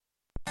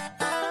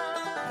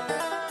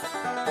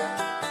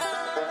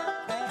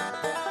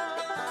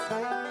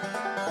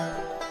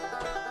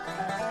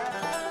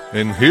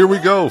And here we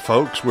go,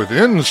 folks, with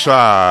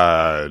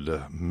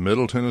Inside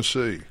Middle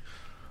Tennessee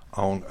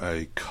on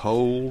a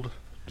cold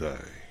day.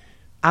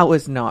 I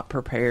was not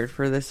prepared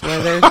for this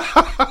weather.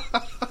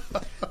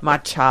 My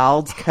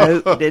child's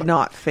coat did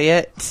not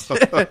fit.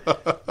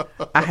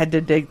 I had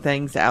to dig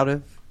things out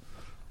of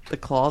the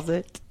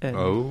closet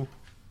and,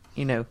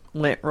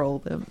 lint roll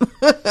them.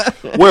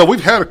 Well, we've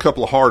had a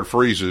couple of hard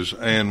freezes,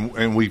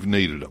 and we've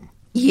needed them.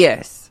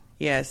 Yes,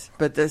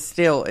 but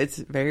still, it's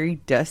very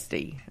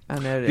dusty. I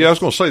noticed. Yeah, I was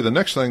going to say, the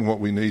next thing what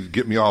we need to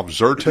get me off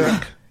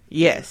Zyrtec.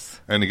 Yes.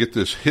 And to get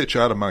this hitch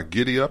out of my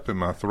giddy up in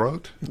my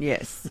throat.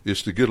 Yes.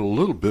 Is to get a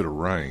little bit of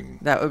rain.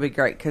 That would be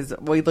great, because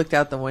we looked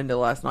out the window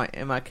last night,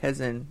 and my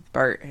cousin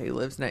Bert, who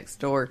lives next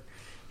door,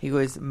 he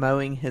was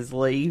mowing his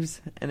leaves,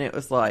 and it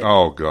was like...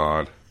 Oh,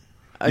 God.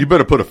 You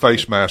better put a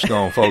face mask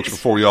on, folks,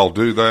 before y'all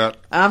do that.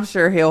 I'm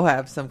sure he'll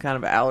have some kind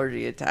of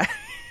allergy attack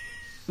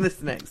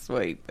this next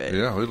week. But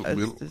yeah,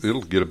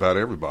 it'll get about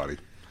everybody.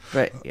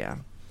 But, yeah.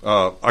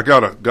 I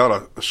got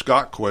a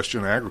Scott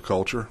question,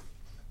 agriculture.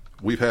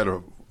 We've had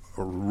a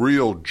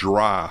real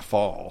dry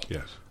fall.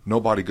 Yes.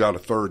 Nobody got a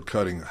third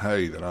cutting of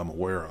hay that I'm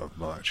aware of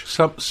much.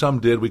 Some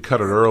did. We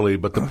cut it early,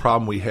 but the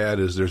problem we had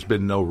is there's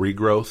been no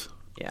regrowth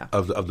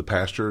of the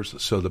pastures,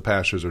 so the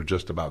pastures are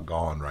just about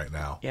gone right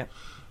now. Yeah.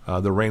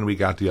 The rain we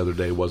got the other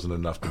day wasn't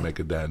enough to make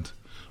a dent.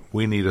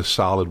 We need a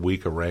solid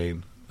week of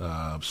rain,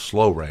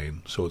 slow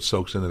rain, so it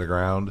soaks into the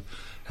ground,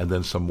 and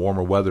then some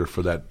warmer weather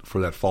for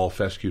that fall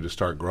fescue to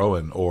start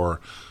growing,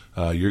 or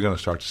you're going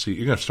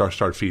to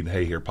start feeding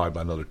hay here probably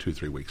by another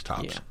 2-3 weeks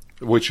tops. Yeah.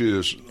 Which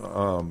is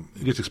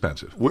it gets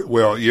expensive.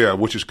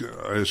 Which is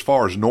as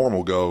far as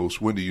normal goes.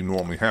 When do you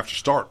normally have to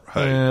start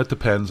hay? Yeah, it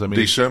depends. I mean,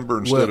 December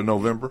instead of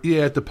November.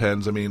 Yeah, it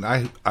depends. I mean,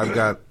 I've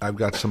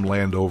got some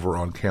land over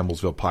on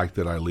Campbellsville Pike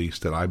that I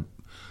leased that I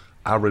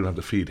really don't have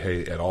to feed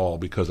hay at all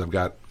because I've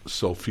got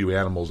so few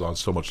animals on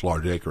so much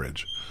large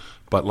acreage.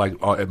 But like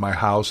at my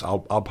house, I'll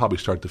probably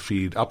start to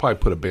feed. I'll probably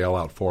put a bale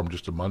out for them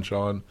just to munch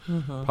on,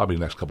 probably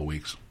the next couple of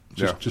weeks.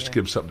 Just to give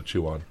them something to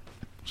chew on.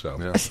 So.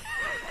 Yeah.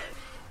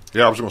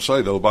 Yeah, I was going to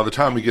say, though, by the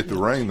time we get the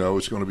rain, though,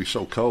 it's going to be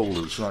so cold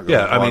it's not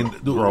going to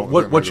grow.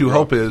 What you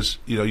hope is,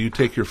 you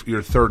take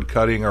your third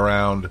cutting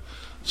around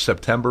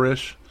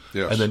September-ish,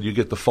 yes. And then you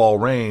get the fall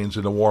rains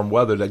and the warm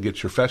weather that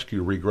gets your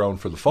fescue regrown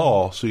for the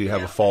fall, so you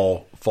have a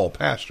fall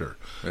pasture.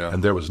 Yeah.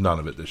 And there was none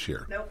of it this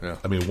year. Nope. Yeah.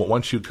 I mean,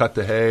 once you cut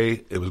the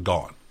hay, it was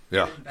gone.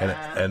 Yeah.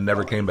 And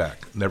never came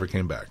back. Never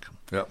came back.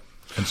 Yeah.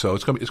 And so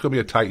it's going to be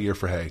a tight year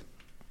for hay.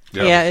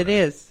 Yeah, it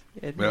is.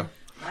 Yeah.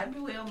 Maybe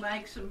we'll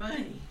make some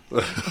money.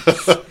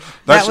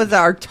 That was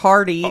our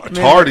tardy.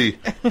 Tardy.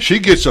 She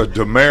gets a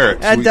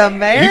demerit.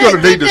 Demerit. You're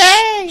going to need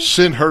to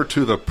send her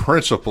to the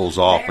principal's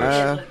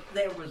office.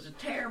 There was a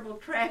terrible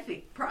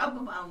traffic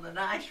problem on the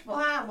Nashville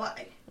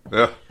Highway.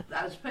 Yeah.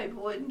 Those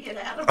people wouldn't get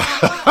out of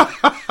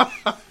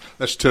my way.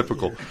 That's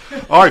typical.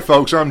 All right,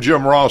 folks, I'm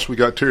Jim Ross. We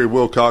got Terry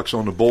Wilcox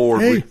on the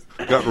board. Hey.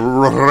 We got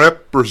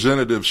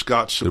Representative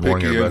Scott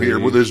Cepicky in here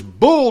with his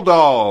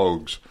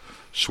Bulldogs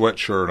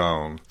sweatshirt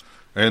on.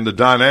 And the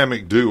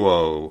dynamic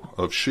duo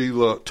of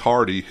Sheila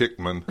Tardy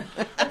Hickman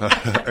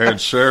and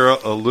Sarah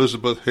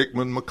Elizabeth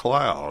Hickman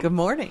McCloud. Good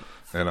morning.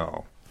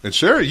 And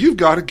Sarah, you've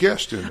got a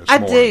guest in this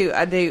morning.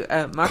 I do.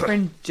 My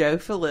friend Joe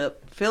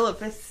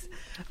Philippus,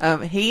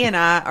 he and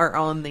I are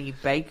on the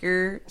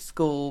Baker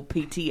School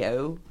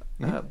PTO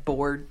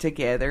board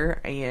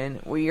together,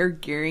 and we are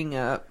gearing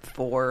up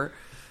for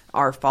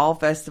our Fall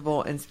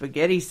Festival and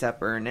Spaghetti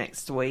Supper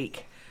next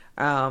week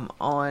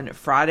on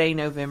Friday,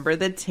 November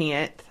the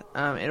 10th.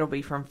 It'll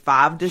be from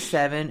 5 to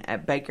 7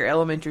 at Baker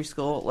Elementary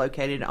School,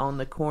 located on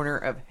the corner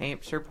of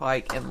Hampshire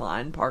Pike and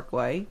Line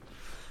Parkway.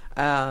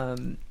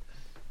 When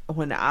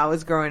I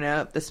was growing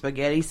up, the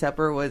spaghetti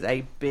supper was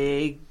a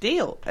big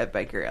deal at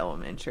Baker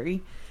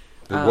Elementary.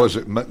 It was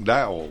at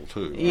McDowell,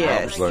 too.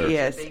 Yes,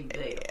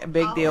 a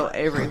big deal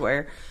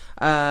everywhere.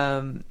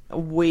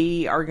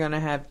 We are going to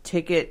have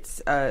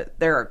tickets.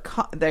 They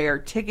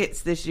are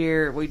tickets this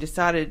year. We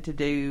decided to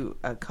do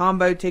a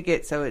combo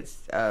ticket, so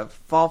it's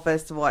fall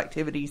festival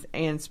activities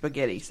and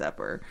spaghetti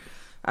supper.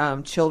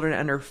 Children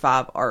under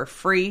 5 are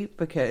free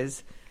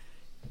because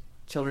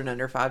children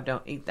under 5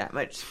 don't eat that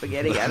much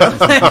spaghetti, I don't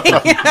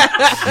think.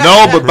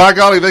 No, but by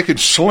golly, they can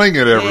sling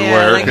it everywhere.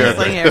 Yeah, they can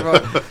sling it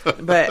everywhere.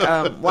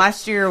 But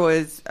last year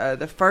was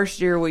the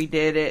first year we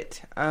did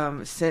it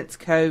since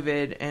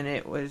COVID, and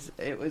it was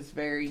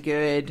very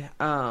good.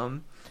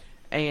 And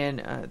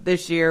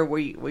this year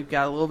we've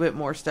got a little bit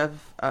more stuff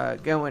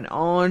going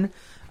on.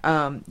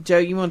 Joe,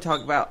 you want to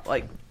talk about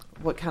like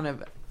what kind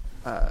of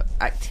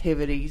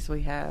activities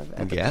we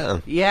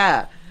have?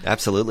 Yeah.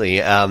 Absolutely.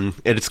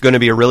 It's going to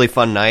be a really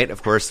fun night.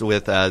 Of course,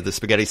 with the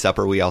spaghetti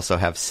supper, we also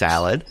have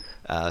salad.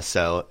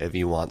 So if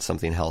you want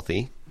something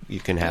healthy, you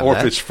can have or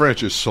that. If it's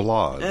French, it's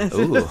salad.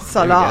 Ooh,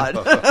 salad.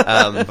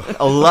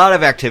 A lot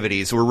of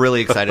activities we're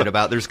really excited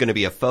about. There's going to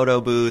be a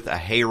photo booth, a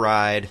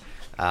hayride.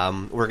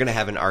 We're going to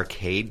have an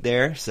arcade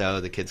there,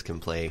 so the kids can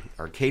play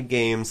arcade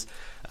games.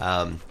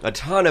 A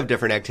ton of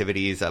different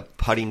activities, a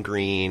putting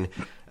green,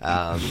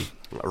 a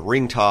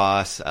ring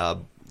toss,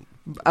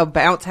 a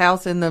bounce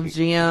house in the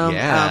gym.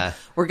 Yeah.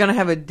 We're going to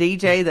have a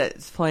DJ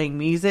that's playing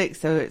music,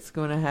 so it's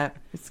going to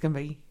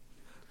be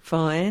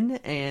fun,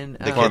 and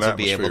the kids will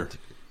be able to.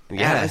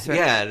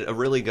 Yeah, a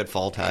really good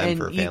fall time and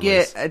for families. You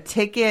get a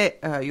ticket.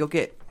 You'll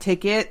get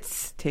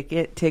tickets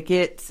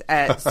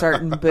at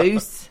certain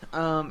booths,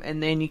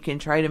 and then you can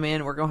trade them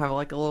in. We're gonna have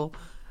like a little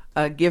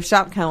gift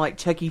shop, kind of like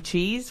Chuck E.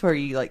 Cheese, where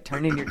you like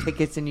turn in your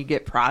tickets and you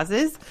get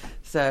prizes.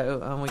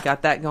 So we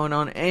got that going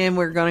on, and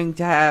we're going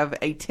to have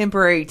a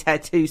temporary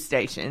tattoo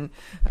station,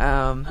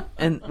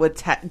 and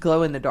with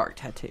glow in the dark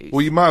tattoos.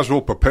 Well, you might as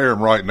well prepare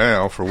them right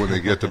now for when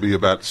they get to be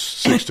about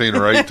 16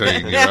 or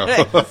 18. You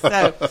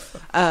know.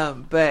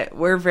 But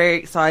we're very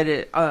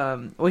excited.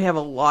 We have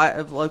a lot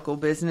of local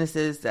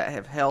businesses that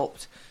have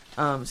helped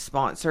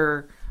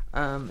sponsor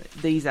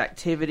these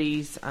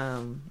activities,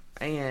 and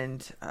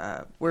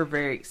we're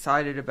very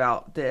excited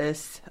about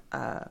this.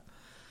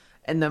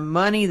 And the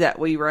money that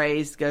we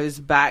raise goes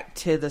back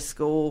to the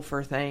school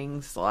for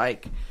things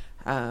like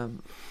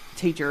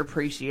teacher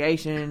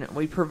appreciation.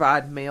 We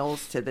provide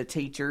meals to the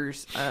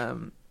teachers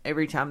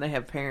every time they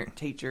have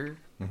parent-teacher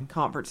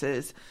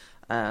conferences.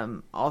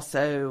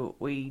 Also,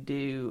 we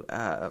do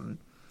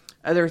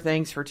other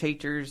things for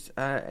teachers.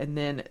 And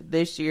then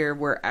this year,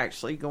 we're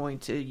actually going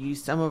to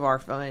use some of our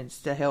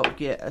funds to help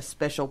get a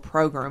special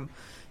program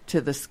to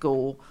the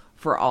school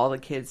for all the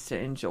kids to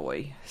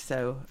enjoy.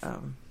 So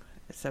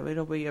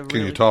it'll be a.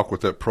 Can you talk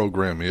what that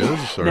program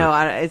is? Or? No,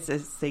 it's a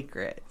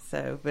secret.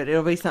 But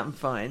it'll be something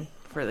fun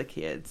for the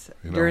kids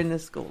during the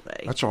school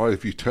day. That's all right.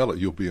 If you tell it,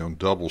 you'll be on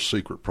double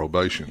secret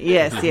probation.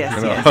 Yes.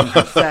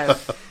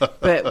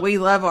 But we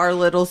love our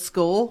little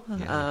school,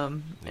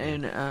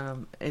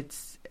 and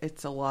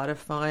it's a lot of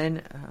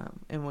fun,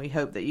 and we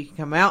hope that you can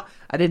come out.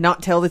 I did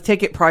not tell the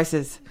ticket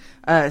prices.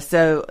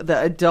 So the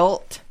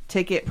adult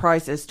ticket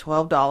price is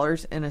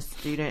 $12 and a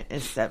student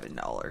is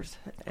 $7.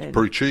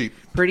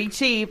 Pretty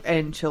cheap,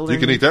 and children. You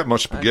can eat that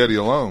much spaghetti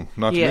alone,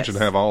 not to mention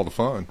have all the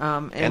fun.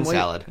 And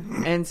salad.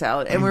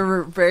 And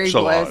we're very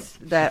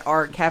blessed that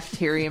our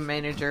cafeteria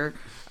manager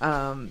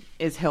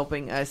is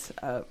helping us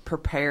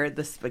prepare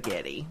the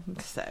spaghetti.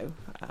 So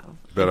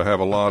better have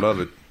a lot of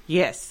it.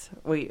 Yes,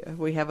 we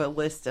have a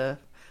list of.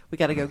 We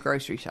got to go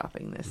grocery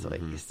shopping this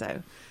week.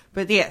 So.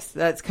 But yes,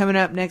 that's coming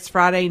up next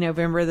Friday,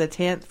 November the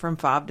 10th from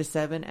 5 to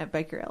 7 at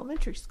Baker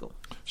Elementary School.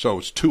 So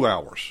it's 2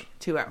 hours.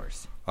 2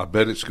 hours. I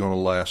bet it's going to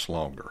last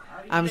longer.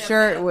 I'm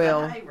sure it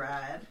will.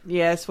 Hayride.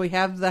 Yes, we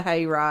have the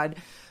hayride.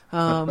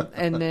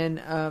 And then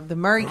the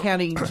Murray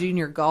County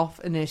Junior Golf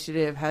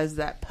Initiative has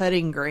that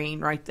putting green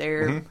right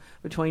there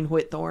between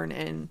Whitthorne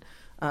and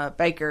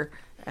Baker.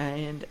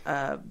 And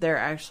they're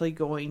actually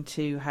going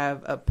to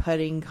have a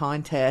putting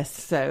contest.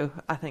 So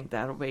I think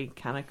that'll be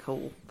kind of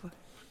cool.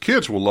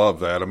 Kids will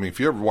love that. I mean, if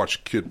you ever watch a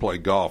kid play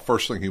golf,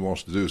 first thing he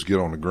wants to do is get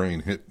on the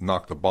green,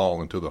 knock the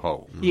ball into the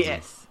hole.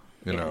 Yes.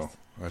 You know,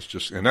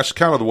 that's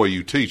kind of the way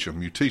you teach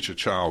them. You teach a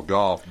child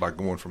golf by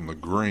going from the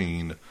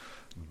green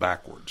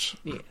backwards.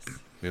 Yes.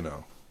 You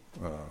know.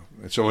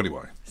 And so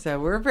anyway. So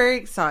we're very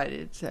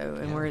excited.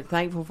 And we're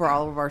thankful for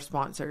all of our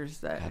sponsors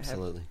that have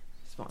sponsored.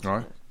 All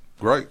right.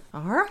 Great.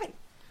 All right.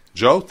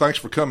 Joe, thanks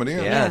for coming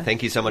in. Yeah,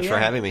 thank you so much for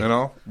having me. You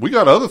know, we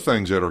got other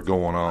things that are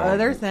going on.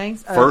 Other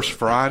things. First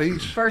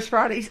Fridays.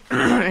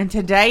 And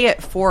today at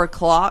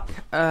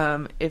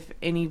 4:00, if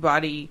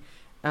anybody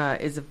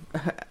is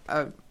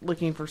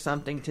looking for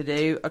something to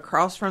do,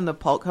 across from the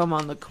Polk Home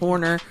on the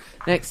corner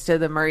next to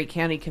the Murray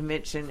County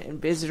Convention and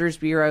Visitors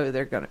Bureau,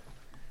 they're gonna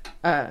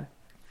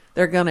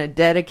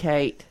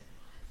dedicate.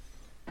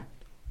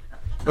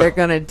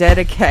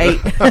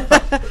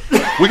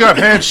 We got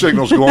hand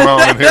signals going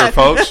on in here,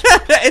 folks.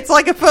 It's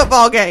like a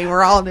football game.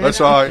 We're all doing.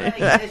 That's all right.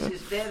 This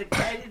is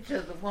dedicated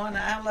to the one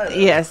I love.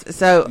 Yes.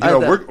 So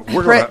we're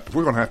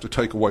gonna have to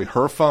take away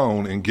her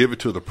phone and give it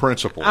to the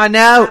principal. I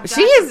know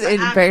she is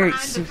very.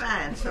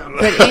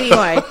 But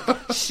anyway,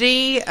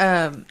 she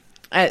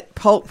at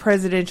Polk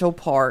Presidential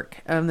Park,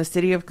 the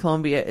city of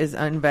Columbia is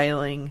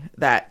unveiling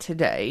that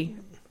today.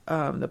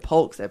 The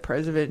Polk's at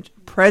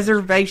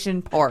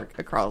Preservation Park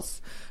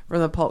across from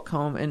the Polk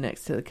Home and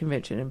next to the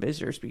Convention and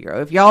Visitors Bureau.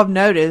 If y'all have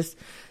noticed,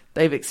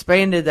 they've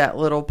expanded that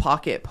little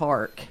pocket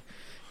park,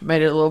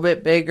 made it a little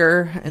bit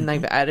bigger, and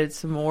they've added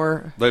some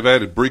more. They've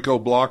added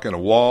brico block and a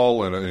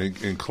wall and an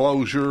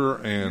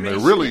enclosure, and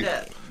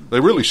they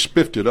really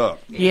spiffed it up.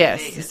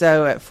 Yes.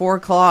 So at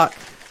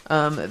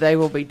 4:00, they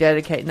will be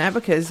dedicating that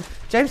because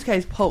James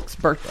K. Polk's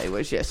birthday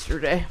was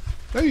yesterday.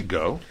 There you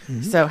go.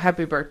 So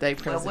happy birthday,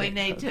 President. Well, we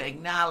need to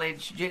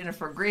acknowledge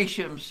Jennifer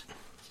Grisham's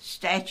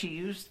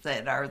statues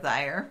that are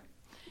there.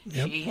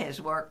 Yep. She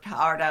has worked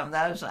hard on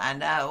those, I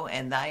know,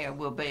 and they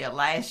will be a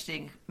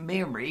lasting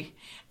memory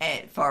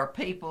for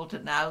people to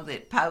know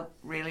that Polk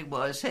really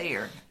was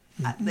here.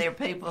 There are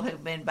people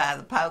who've been by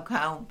the Polk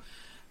Home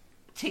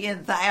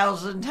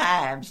 10,000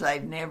 times.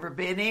 They've never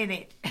been in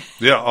it.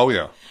 Yeah, oh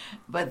yeah.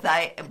 But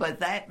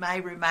that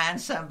may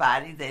remind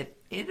somebody that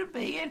it'll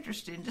be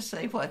interesting to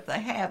see what they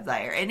have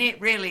there. And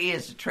it really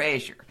is a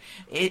treasure.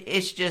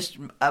 It's just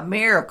a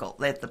miracle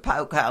that the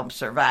Polk Home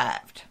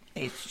survived.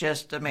 It's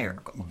just a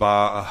miracle.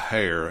 By a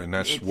hair, and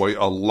that's a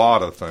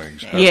lot of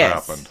things has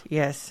happened.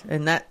 Yes,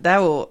 and that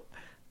will.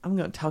 I'm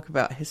going to talk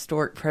about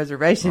historic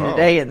preservation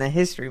today in the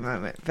history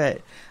moment,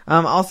 but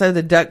also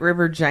the Duck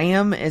River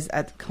Jam is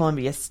at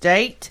Columbia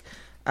State.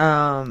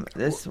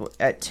 This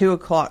at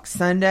 2:00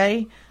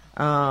 Sunday.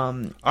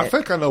 I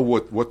think I know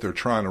what they're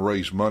trying to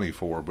raise money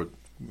for, but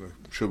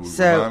should we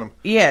remind them?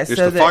 Yeah, it's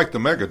to fight the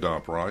mega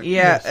dump, right?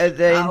 Yeah. Yes.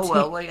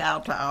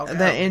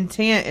 The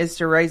intent is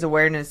to raise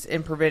awareness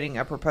in preventing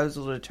a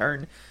proposal to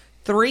turn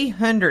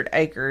 300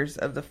 acres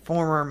of the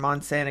former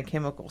Monsanto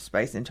chemical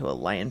space into a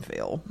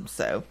landfill.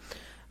 So,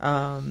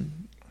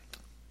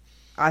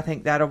 I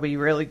think that'll be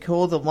really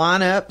cool. The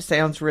lineup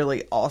sounds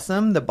really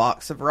awesome. The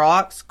Box of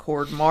Rocks,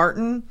 Cord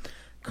Martin,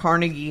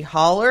 Carnegie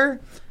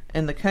Holler,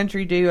 and the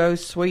country duo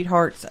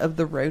Sweethearts of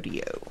the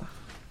Rodeo.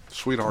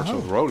 Sweethearts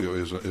of the Rodeo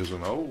is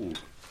an old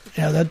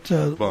that's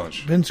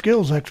bunch. Ben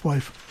Skill's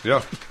ex-wife.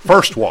 Yeah,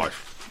 first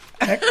wife.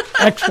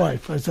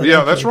 Ex-wife. I said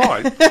that's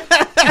right.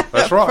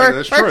 That's right.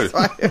 That's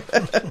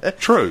true.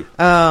 True.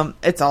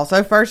 It's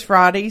also First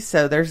Friday,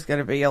 so there's going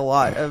to be a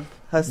lot of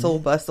hustle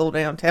bustle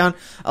downtown.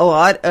 A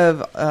lot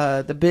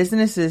of the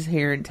businesses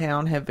here in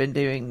town have been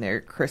doing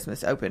their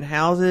Christmas open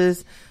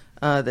houses.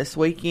 This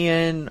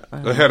weekend.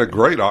 They had a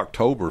great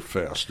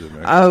Oktoberfest,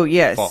 didn't they? Oh,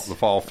 yes. The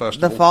Fall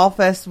Festival. The Fall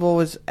Festival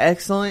was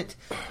excellent.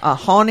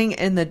 Haunting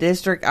in the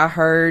District, I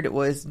heard,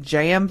 was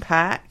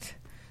jam-packed.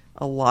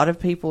 A lot of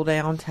people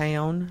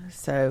downtown.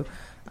 So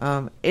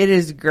it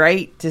is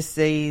great to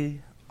see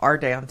our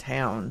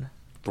downtown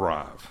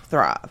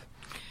thrive.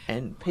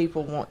 And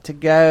people want to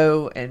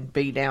go and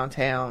be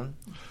downtown.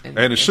 And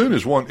as soon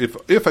as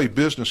if a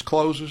business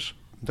closes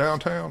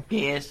downtown,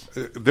 yes,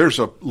 there's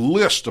a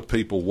list of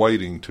people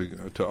waiting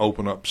to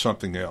open up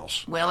something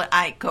else. Well,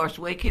 of course,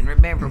 we can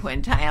remember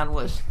when town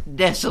was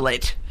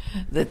desolate,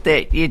 that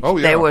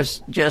there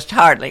was just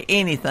hardly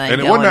anything.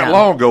 And it wasn't that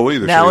long ago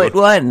either. No, Sheila. it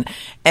wasn't.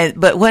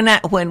 But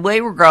when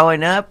we were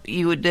growing up,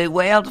 you would do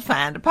well to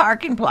find a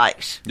parking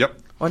place. Yep.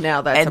 Well,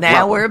 now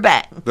we're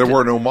back. There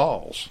were no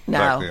malls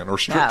back then or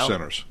strip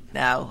centers.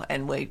 No,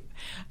 and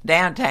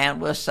downtown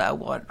was so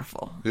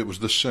wonderful. It was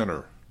the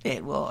center.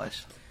 It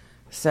was.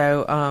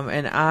 So,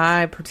 and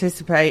I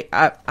participate.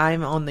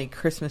 I'm on the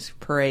Christmas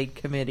parade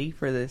committee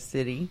for the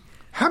city.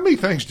 How many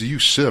things do you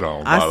sit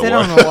on? I sit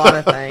on a lot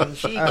of things.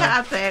 She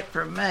got that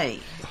from me.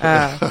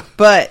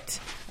 But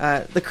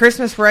the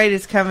Christmas parade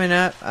is coming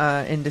up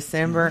in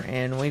December,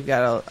 and we've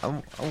got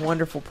a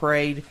wonderful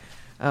parade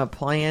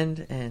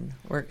planned, and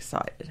we're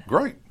excited.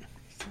 Great.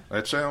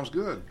 That sounds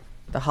good.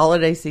 The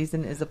holiday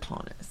season is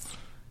upon us.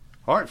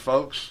 All right,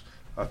 folks.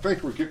 I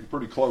think we're getting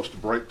pretty close to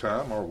break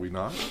time, are we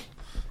not?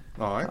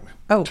 All right.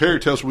 Oh.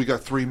 Terry tells me we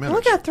got 3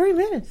 minutes. We got 3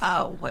 minutes.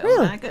 Oh, well,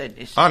 really? My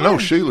goodness. I know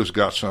Sheila's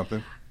got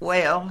something.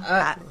 Well,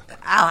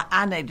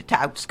 I need to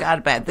talk to Scott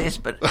about this,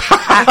 but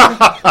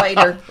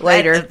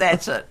later.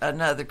 That's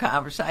another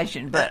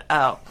conversation. But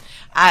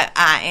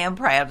I am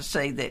proud to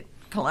see that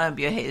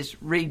Columbia has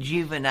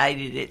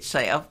rejuvenated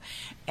itself,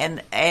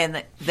 and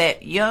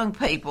that young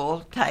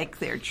people take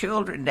their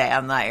children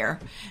down there,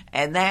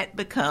 and that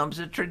becomes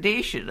a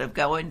tradition of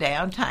going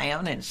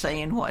downtown and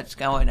seeing what's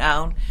going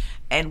on.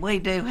 And we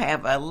do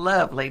have a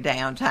lovely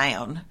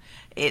downtown.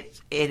 It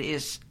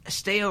is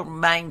still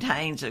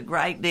maintains a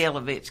great deal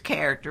of its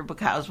character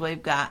because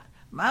we've got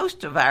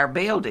most of our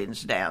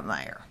buildings down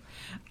there.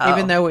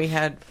 Even though we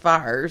had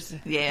fires.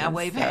 Yeah,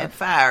 we've had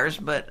fires,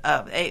 but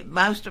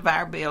most of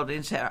our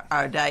buildings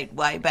are date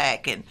way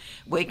back, and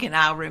we can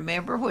all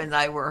remember when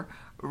they were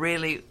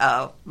really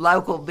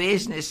local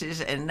businesses,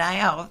 and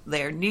now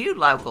they're new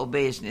local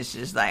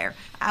businesses there.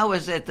 I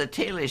was at the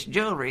Tillis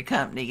Jewelry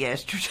Company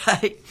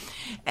yesterday,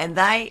 and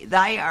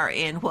they are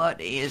in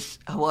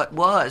what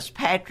was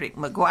Patrick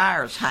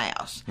McGuire's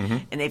house. Mm-hmm.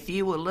 And if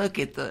you will look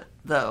at the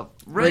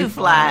roof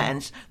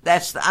lines,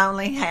 that's the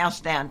only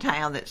house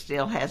downtown that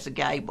still has a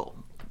gable.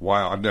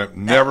 Wow, I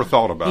never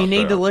thought about that. You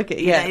need to look at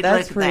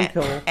that's pretty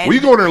cool. And well, you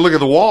go in there and look at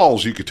the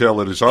walls, you could tell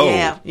that it's old.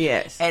 Yeah,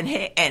 yes. And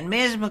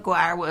Ms.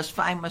 McGuire was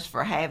famous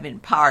for having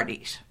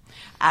parties.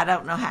 I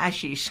don't know how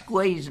she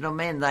squeezed them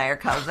in there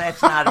because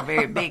that's not a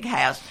very big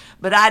house.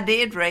 But I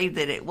did read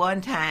that at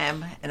one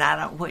time, and I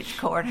don't know which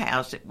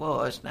courthouse it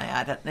was now,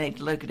 I don't need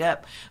to look it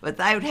up, but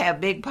they would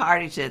have big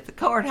parties at the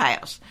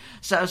courthouse.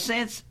 So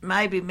since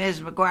maybe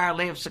Ms. McGuire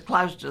lives so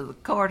close to the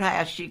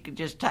courthouse, she could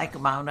just take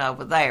them on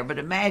over there. But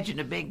imagine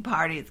a big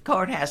party at the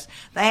courthouse.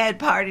 They had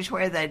parties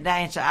where they'd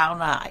dance all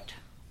night.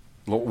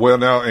 Well,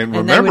 now, and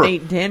remember, they would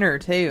eat dinner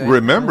too.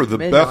 Remember, the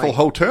Bethel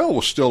Hotel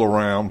was still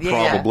around,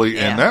 probably,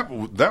 and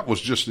that was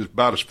just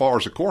about as far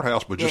as the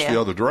courthouse, but just the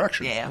other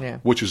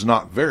direction, which is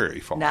not very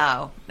far.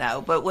 No,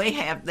 but we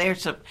have.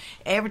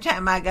 Every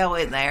time I go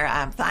in there,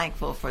 I'm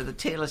thankful for the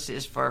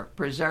Tillises for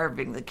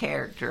preserving the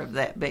character of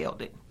that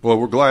building. Well,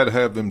 we're glad to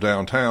have them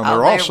downtown.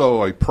 They're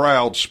also a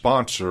proud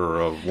sponsor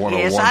of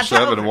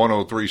 1017 and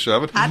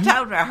 1037. I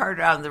told her I heard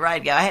her on the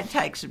radio. I had to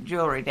take some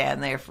jewelry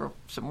down there for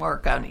some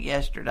work on it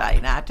yesterday,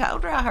 and I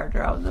told her I heard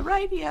her on the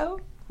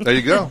radio. There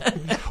you go.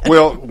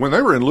 Well, when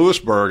they were in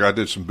Lewisburg, I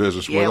did some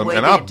business with them,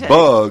 and I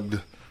bugged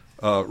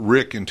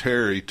Rick and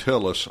Terry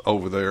Tillis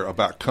over there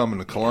about coming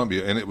to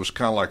Columbia, and it was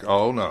kind of like,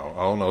 oh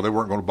no, they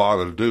weren't going to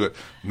bother to do it.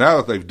 Now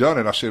that they've done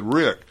it, I said,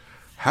 Rick,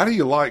 how do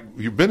you like,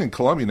 you've been in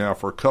Columbia now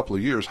for a couple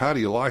of years, how do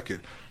you like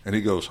it? And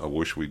he goes, I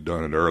wish we'd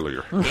done it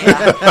earlier.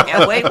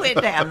 Yeah, we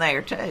went down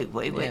there, too.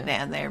 We went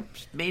down there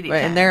many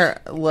times. And they're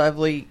a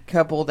lovely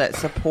couple that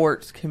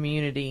supports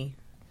community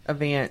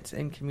events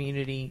and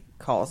community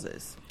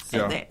causes.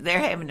 So they're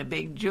having a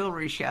big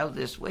jewelry show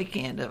this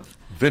weekend of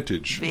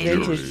vintage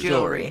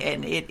jewelry,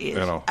 and it is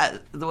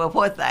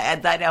what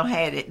they don't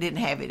have it didn't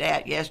have it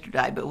out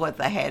yesterday, but what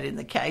they had in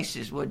the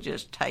cases would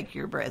just take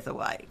your breath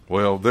away.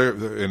 Well,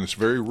 and it's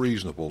very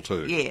reasonable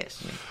too.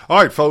 Yes.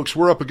 All right, folks,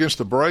 we're up against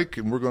the break,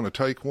 and we're going to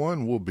take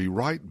one. We'll be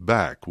right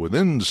back with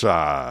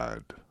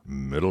Inside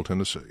Middle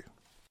Tennessee.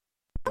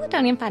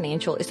 Caledonian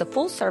Financial is a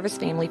full-service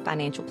family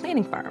financial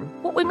planning firm.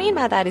 What we mean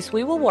by that is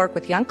we will work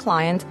with young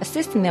clients,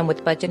 assisting them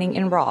with budgeting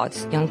and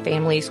Roths, young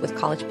families with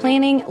college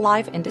planning,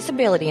 life and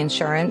disability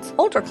insurance,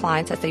 older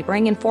clients as they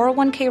bring in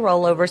 401k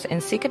rollovers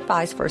and seek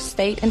advice for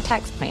estate and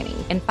tax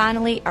planning, and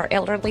finally, our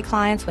elderly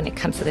clients when it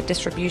comes to the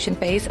distribution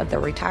phase of their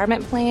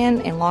retirement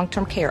plan and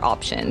long-term care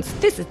options.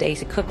 This is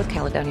Daisy Cook with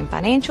Caledonian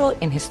Financial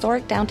in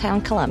historic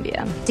downtown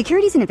Columbia.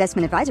 Securities and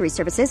investment advisory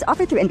services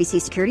offered through NBC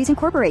Securities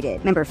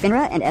Incorporated, member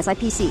FINRA and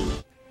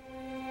SIPC.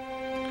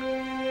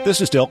 This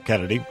is Delk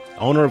Kennedy,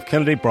 owner of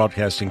Kennedy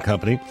Broadcasting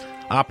Company,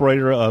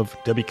 operator of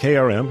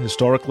WKRM,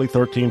 historically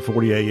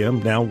 1340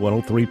 AM, now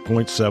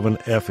 103.7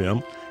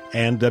 FM,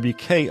 and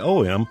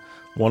WKOM,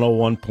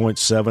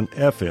 101.7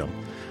 FM.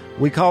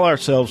 We call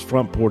ourselves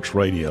Front Porch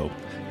Radio,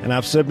 and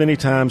I've said many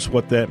times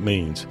what that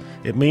means.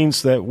 It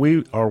means that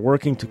we are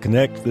working to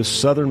connect this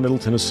southern Middle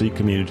Tennessee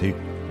community,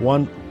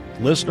 one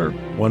listener,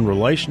 one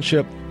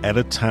relationship at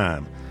a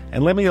time.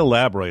 And let me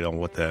elaborate on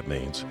what that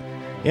means.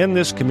 In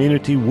this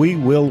community, we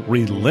will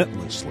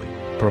relentlessly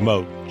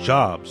promote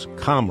jobs,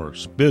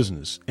 commerce,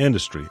 business,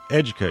 industry,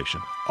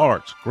 education,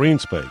 arts, green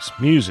space,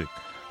 music,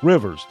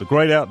 rivers, the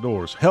great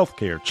outdoors,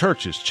 healthcare,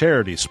 churches,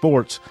 charities,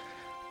 sports,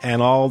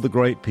 and all the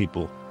great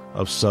people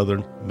of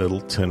southern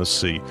Middle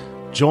Tennessee.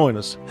 Join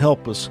us,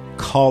 help us,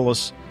 call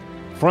us.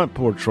 Front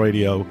Porch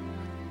Radio,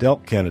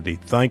 Delk Kennedy,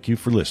 thank you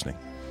for listening.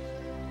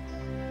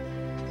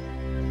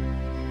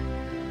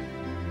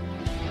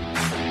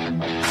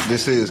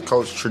 This is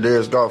Coach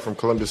Tredaris Goff from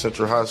Columbia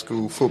Central High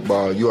School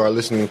football. You are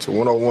listening to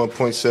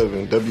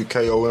 101.7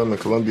 WKOM in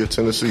Columbia,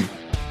 Tennessee.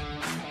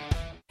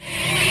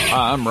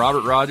 Hi, I'm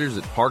Robert Rogers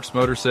at Parks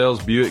Motor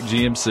Sales Buick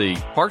GMC.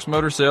 Parks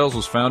Motor Sales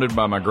was founded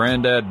by my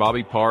granddad,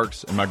 Bobby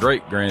Parks, and my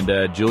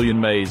great-granddad,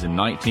 Julian Mays, in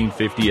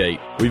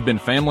 1958. We've been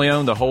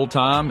family-owned the whole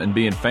time, and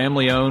being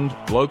family-owned,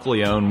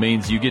 locally-owned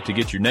means you get to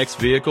get your next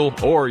vehicle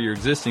or your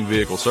existing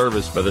vehicle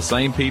serviced by the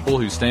same people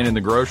who stand in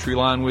the grocery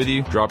line with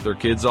you, drop their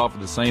kids off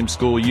at the same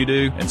school you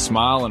do, and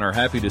smile and are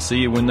happy to see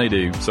you when they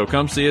do. So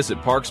come see us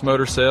at Parks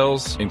Motor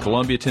Sales in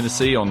Columbia,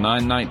 Tennessee on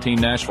 919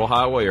 Nashville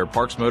Highway or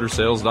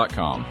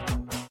parksmotorsales.com.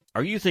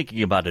 Are you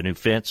thinking about a new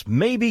fence?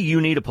 Maybe you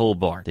need a pole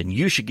barn. Then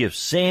you should give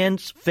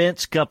Sands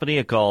Fence Company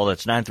a call.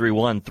 That's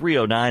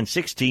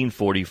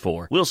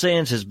 931-309-1644. Will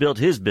Sands has built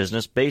his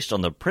business based on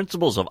the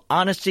principles of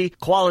honesty,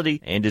 quality,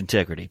 and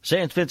integrity.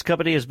 Sands Fence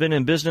Company has been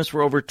in business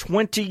for over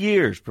 20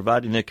 years,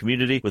 providing the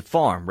community with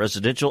farm,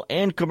 residential,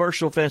 and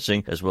commercial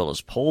fencing, as well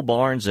as pole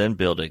barns and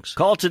buildings.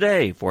 Call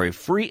today for a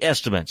free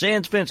estimate.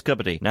 Sands Fence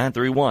Company,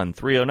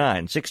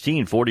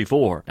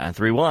 931-309-1644.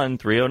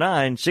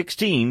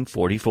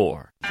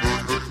 931-309-1644.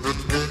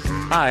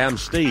 Hi, I'm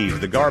Steve,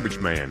 the Garbage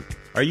Man.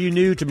 Are you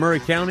new to Murray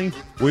County?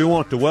 We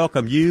want to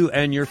welcome you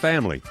and your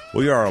family.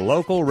 We are a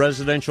local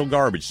residential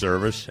garbage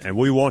service, and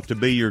we want to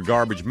be your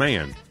garbage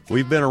man.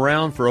 We've been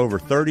around for over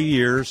 30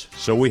 years,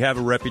 so we have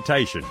a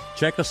reputation.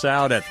 Check us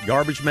out at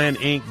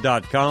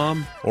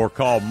garbagemaninc.com or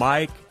call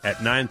Mike at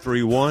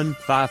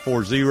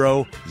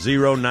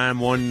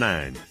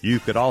 931-540-0919. You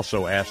could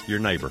also ask your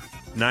neighbor.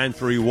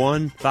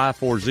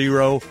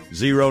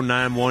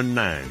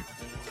 931-540-0919.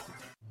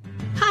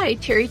 Hi,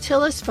 Terry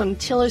Tillis from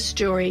Tillis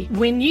Jewelry.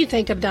 When you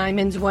think of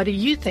diamonds, what do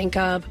you think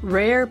of?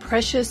 Rare,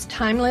 precious,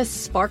 timeless,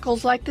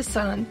 sparkles like the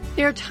sun.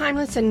 They are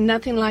timeless and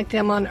nothing like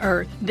them on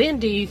earth. Then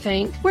do you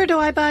think, where do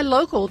I buy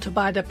local to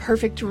buy the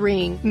perfect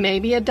ring?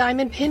 Maybe a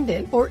diamond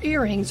pendant or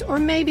earrings or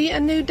maybe a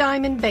new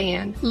diamond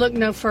band. Look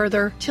no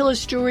further.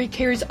 Tillis Jewelry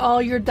carries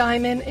all your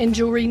diamond and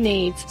jewelry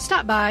needs.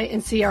 Stop by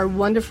and see our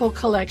wonderful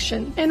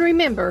collection. And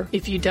remember,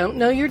 if you don't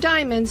know your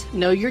diamonds,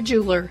 know your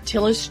jeweler.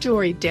 Tillis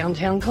Jewelry,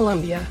 downtown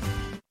Columbia.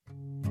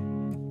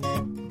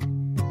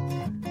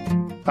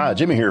 Hi,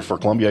 Jimmy here for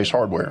Columbia Ace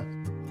Hardware.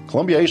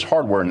 Columbia Ace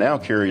Hardware now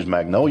carries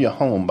Magnolia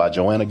Home by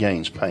Joanna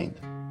Gaines paint.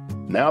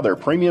 Now their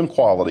premium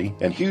quality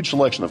and huge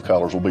selection of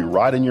colors will be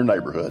right in your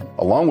neighborhood.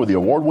 Along with the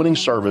award-winning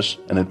service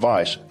and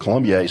advice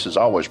Columbia Ace has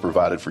always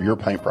provided for your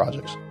paint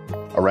projects.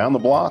 Around the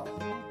block,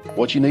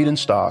 what you need in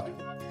stock,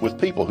 with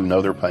people who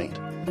know their paint.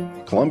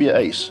 Columbia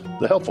Ace,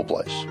 the helpful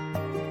place.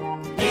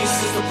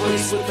 Ace is the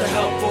place with the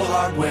helpful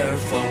hardware,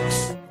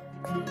 folks.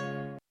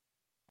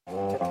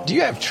 Do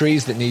you have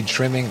trees that need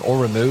trimming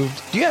or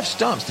removed? Do you have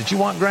stumps that you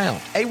want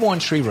ground? A1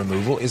 Tree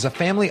Removal is a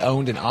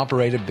family-owned and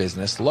operated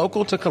business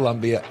local to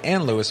Columbia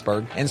and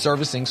Lewisburg and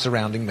servicing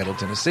surrounding Middle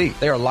Tennessee.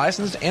 They are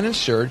licensed and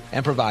insured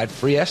and provide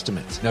free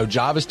estimates. No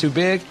job is too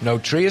big, no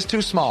tree is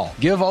too small.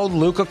 Give old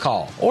Luke a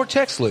call or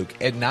text Luke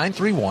at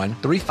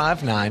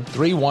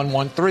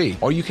 931-359-3113,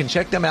 or you can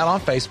check them out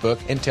on Facebook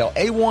and tell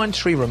A1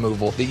 Tree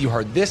Removal that you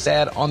heard this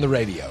ad on the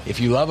radio. If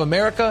you love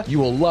America, you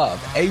will love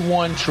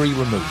A1 Tree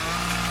Removal.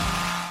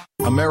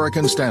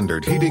 American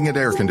Standard Heating and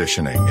Air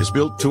Conditioning is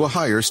built to a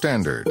higher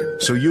standard,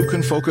 so you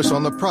can focus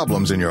on the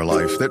problems in your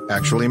life that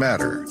actually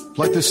matter,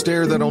 like the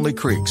stair that only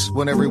creaks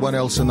when everyone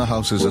else in the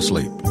house is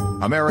asleep.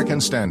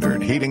 American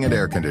Standard Heating and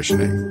Air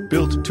Conditioning,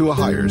 built to a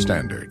higher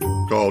standard.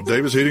 Call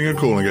Davis Heating and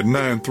Cooling at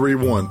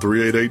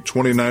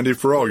 931-388-2090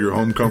 for all your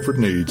home comfort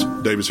needs.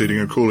 Davis Heating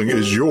and Cooling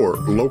is your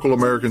local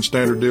American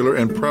Standard dealer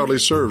and proudly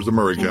serves the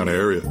Maury County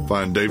area.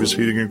 Find Davis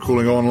Heating and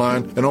Cooling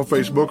online and on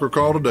Facebook or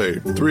call today,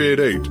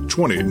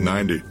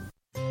 388-2090.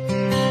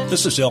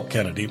 This is Elk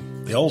Kennedy.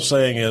 The old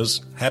saying is,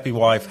 happy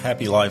wife,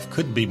 happy life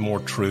couldn't be more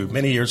true.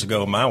 Many years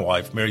ago, my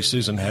wife, Mary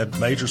Susan, had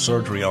major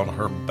surgery on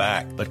her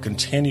back, but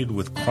continued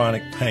with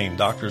chronic pain.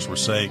 Doctors were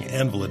saying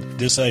invalid,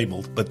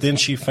 disabled, but then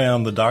she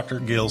found the Dr.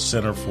 Gill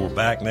Center for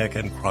Back, Neck,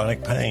 and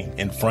Chronic Pain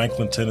in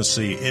Franklin,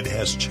 Tennessee. It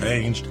has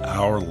changed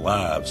our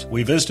lives.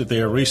 We visited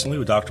there recently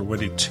with Dr.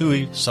 Wendy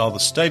Toohey, saw the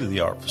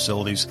state-of-the-art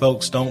facilities.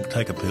 Folks, don't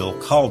take a pill.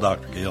 Call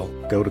Dr. Gill.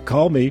 Go to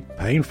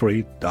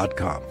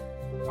callmepainfree.com.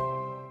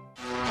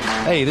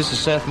 Hey, this is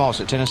Seth Moss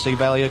at Tennessee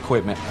Valley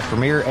Equipment, a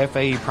premier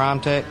FAE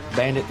PrimeTech,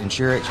 Bandit, and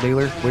SureX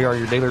dealer. We are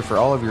your dealer for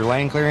all of your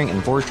land clearing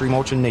and forestry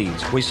mulching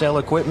needs. We sell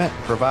equipment,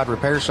 provide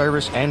repair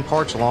service, and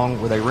parts along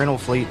with a rental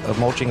fleet of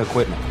mulching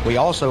equipment. We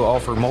also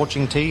offer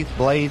mulching teeth,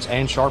 blades,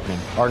 and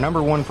sharpening. Our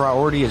number one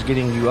priority is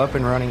getting you up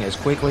and running as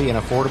quickly and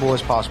affordable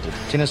as possible.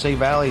 Tennessee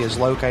Valley is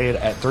located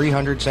at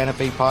 300 Santa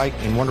Fe Pike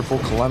in wonderful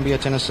Columbia,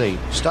 Tennessee.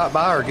 Stop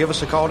by or give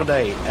us a call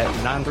today at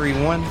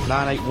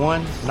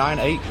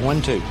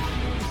 931-981-9812.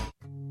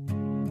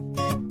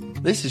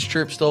 This is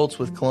Trip Stoltz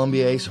with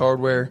Columbia Ace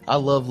Hardware. I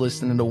love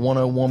listening to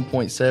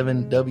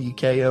 101.7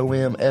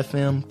 WKOM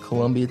FM,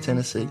 Columbia,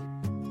 Tennessee.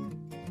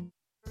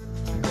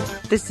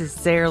 This is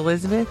Sarah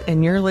Elizabeth,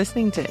 and you're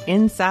listening to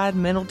Inside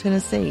Middle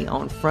Tennessee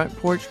on Front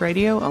Porch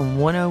Radio on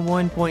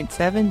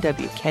 101.7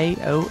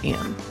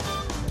 WKOM.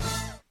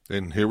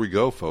 And here we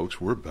go,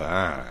 folks. We're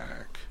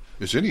back.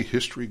 Is any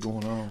history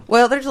going on?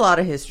 Well, there's a lot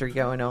of history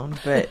going on,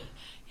 but...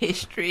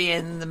 history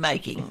in the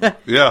making.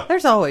 Yeah.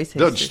 There's always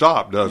history. Doesn't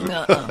stop, does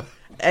it?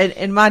 And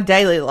in my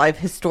daily life,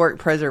 historic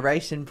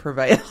preservation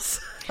prevails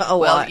a lot.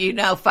 Well, you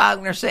know,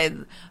 Faulkner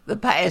said the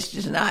past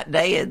is not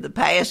dead. The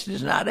past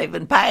is not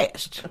even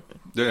past.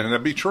 Yeah, and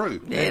that'd be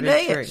true. It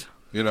is.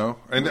 You know,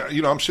 and,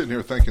 you know, I'm sitting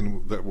here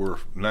thinking that we're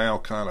now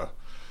kind of,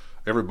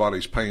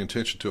 everybody's paying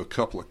attention to a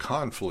couple of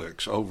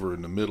conflicts over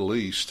in the Middle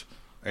East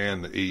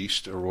and the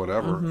East or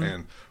whatever,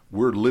 and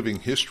we're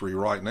living history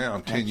right now.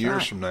 And 10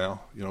 years from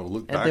now, you know,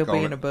 look back on it. They'll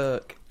be in a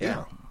book.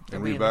 Yeah.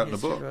 And read about in the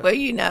book. Well,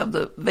 you know,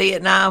 the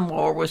Vietnam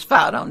War was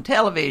fought on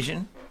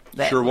television.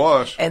 Sure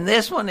was. And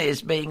this one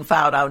is being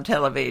fought on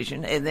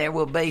television, and there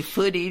will be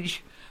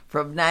footage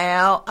from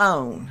now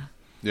on.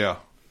 Yeah.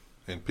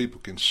 And people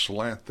can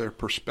slant their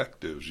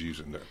perspectives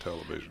using their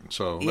television.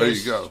 So there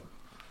you go.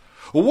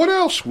 Well, what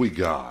else we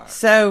got?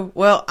 So,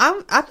 well,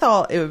 I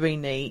thought it would be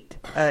neat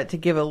to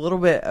give a little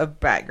bit of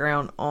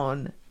background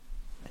on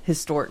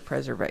historic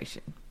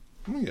preservation.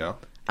 Yeah.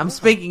 I'm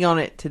speaking on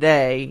it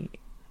today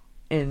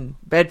in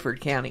Bedford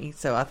County,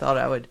 so I thought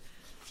I would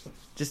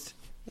just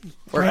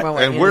work my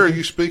way. And where are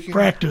you speaking?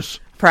 Practice.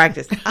 I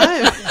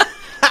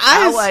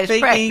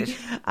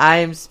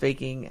am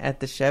speaking at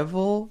the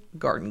Cheville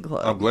Garden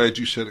Club. I'm glad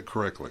you said it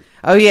correctly.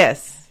 Oh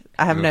yes,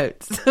 I have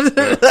notes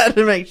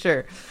to make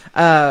sure.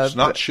 It's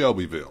not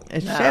Shelbyville.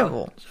 It's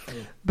Cheville,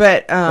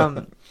 but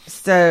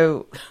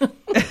so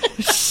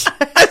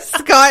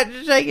Scott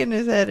shaking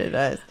his head at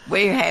us.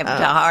 We're having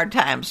a hard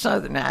time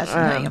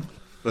southernizing him.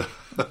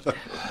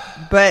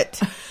 But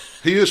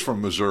he is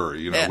from Missouri,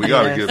 you know. We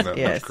got to give him that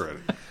much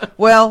credit.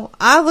 Well,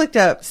 I looked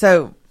up.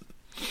 So,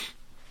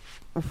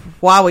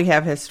 why we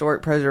have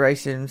historic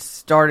preservation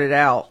started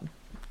out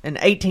in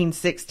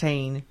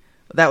 1816.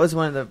 That was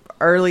one of the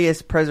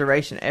earliest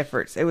preservation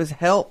efforts. It was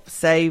help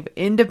save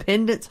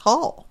Independence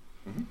Hall,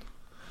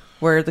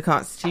 where the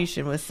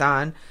Constitution was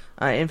signed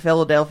in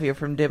Philadelphia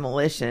from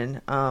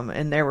demolition.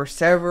 And there were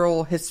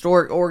several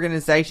historic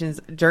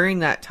organizations during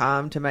that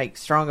time to make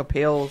strong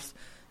appeals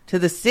to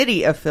the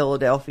city of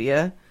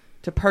Philadelphia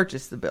to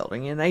purchase the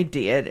building, and they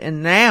did.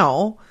 And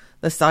now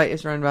the site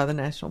is run by the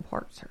National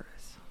Park Service.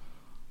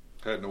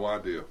 Had no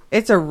idea.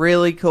 It's a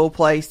really cool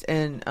place.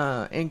 And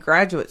in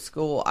graduate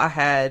school, I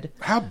had.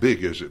 How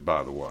big is it,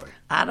 by the way?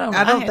 I don't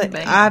think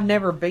I've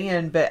never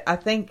been, but I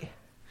think.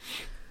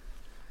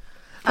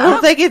 I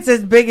don't think it's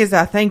as big as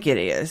I think it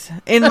is.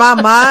 In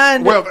my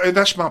mind. Well, and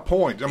that's my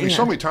point. I mean,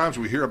 so many times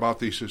we hear about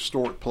these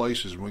historic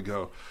places and we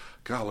go,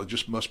 God, it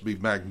just must be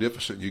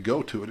magnificent. You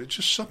go to it, it's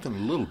just something a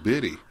little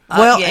bitty.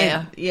 Well,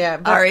 yeah.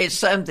 Or it's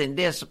something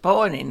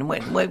disappointing.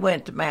 When we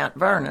went to Mount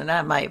Vernon,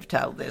 I may have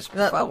told this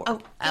before.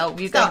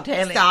 You stop, gonna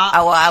tell it? stop.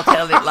 Oh, I'll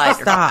tell it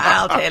later. Stop.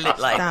 I'll tell it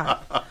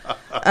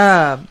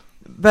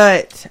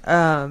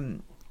later.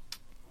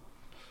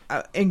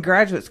 In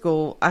graduate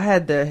school, I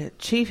had the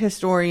chief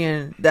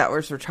historian that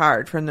was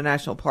retired from the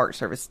National Park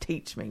Service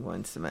teach me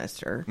one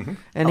semester,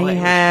 and he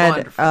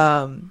had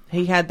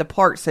the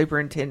park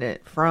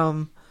superintendent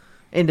from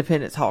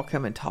Independence Hall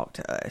come and talk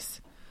to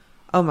us.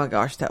 Oh my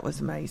gosh, that was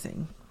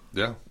amazing.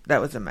 Yeah,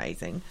 that was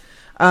amazing.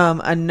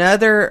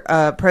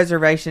 Another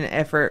preservation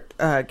effort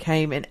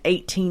came in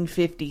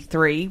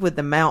 1853 with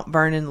the Mount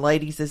Vernon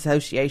Ladies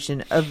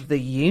Association of the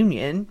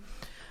Union,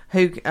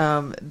 who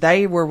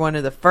they were one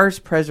of the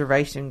first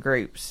preservation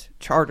groups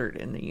chartered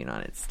in the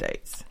United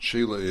States.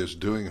 Sheila is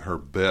doing her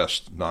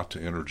best not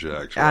to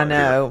interject. I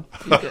know.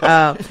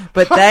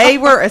 But they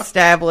were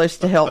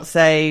established to help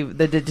save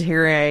the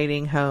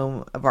deteriorating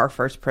home of our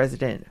first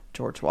president,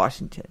 George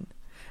Washington.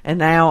 And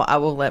now I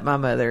will let my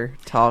mother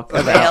talk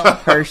about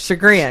her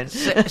chagrin.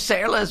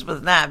 Sarah Elizabeth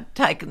and I have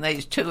taken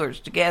these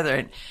tours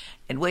together,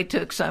 and we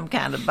took some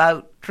kind of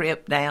boat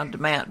trip down to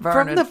Mount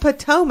Vernon. From the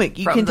Potomac.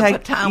 You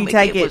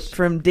take it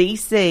from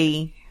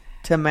D.C.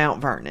 to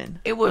Mount Vernon.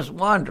 It was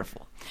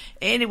wonderful.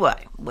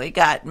 Anyway, we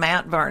got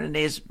Mount Vernon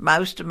is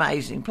most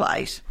amazing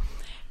place.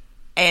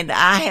 And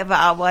I have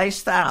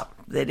always thought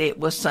that it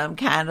was some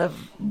kind of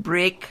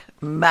brick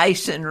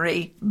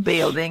masonry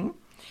building.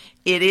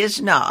 It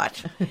is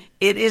not.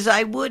 It is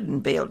a wooden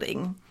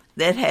building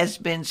that has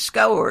been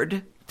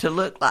scored to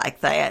look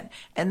like that,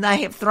 and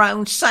they have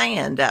thrown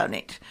sand on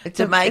it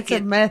to make it.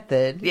 It's a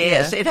method.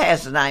 Yes, it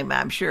has a name,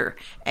 I'm sure,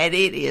 and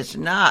it is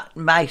not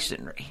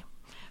masonry.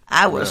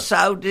 I was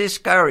so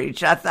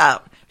discouraged. I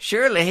thought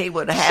surely he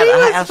would have had a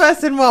house. She was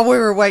fussing while we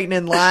were waiting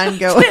in line,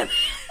 going,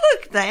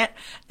 "Look at that!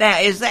 Now,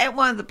 is that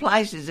one of the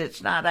places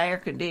that's not air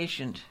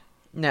conditioned?"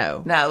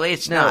 No,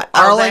 it's not.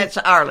 That's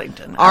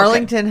Arlington.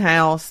 Arlington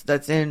House,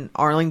 that's in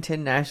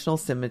Arlington National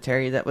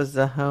Cemetery. That was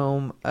the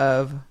home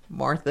of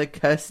Martha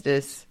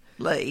Custis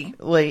Lee.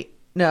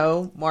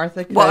 No,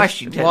 Martha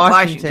Custis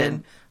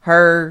Washington.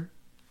 Her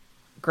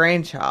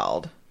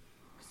grandchild.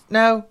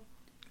 No,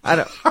 I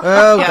don't.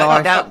 Oh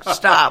gosh! Don't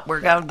stop.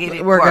 We're gonna get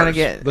it. We're worse. gonna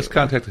get. Let's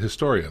contact the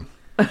historian.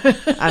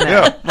 I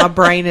know. My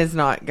brain is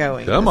not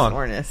going. Come on.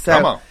 Morning, so,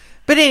 Come on.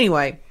 But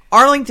anyway,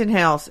 Arlington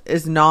House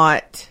is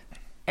not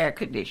air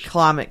conditioned,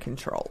 climate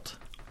controlled.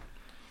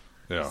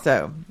 Yeah.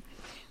 So,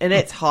 and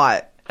it's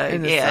hot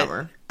in the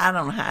summer. I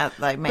don't know how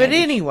they manage. But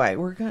anyway,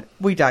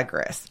 we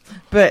digress.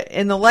 But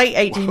in the late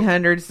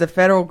 1800s, the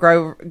federal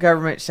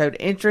government showed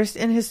interest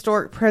in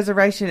historic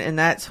preservation, and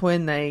that's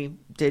when they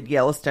did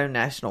Yellowstone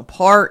National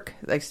Park.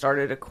 They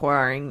started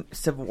acquiring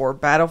Civil War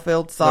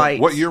battlefield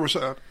sites. What year was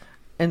that?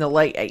 In the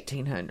late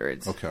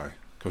 1800s. Okay.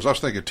 Because I was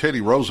thinking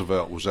Teddy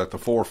Roosevelt was at the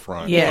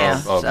forefront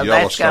of so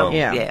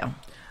Yellowstone.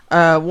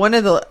 One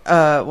of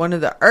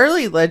the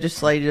early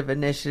legislative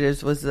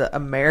initiatives was the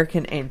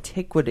American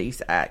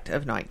Antiquities Act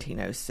of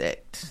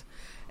 1906,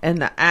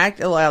 and the act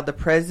allowed the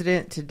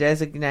president to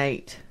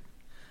designate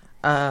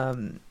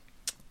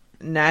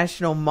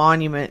national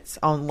monuments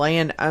on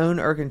land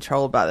owned or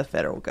controlled by the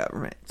federal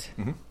government.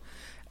 Mm-hmm.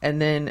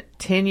 And then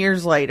 10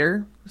 years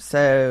later,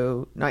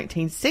 so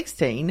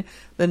 1916,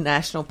 the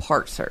National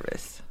Park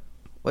Service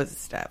was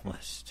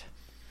established.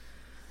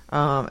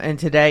 And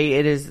today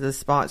it is the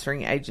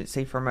sponsoring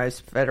agency for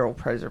most federal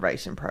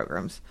preservation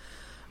programs.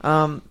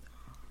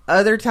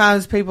 Other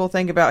times people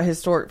think about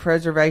historic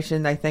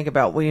preservation, they think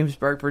about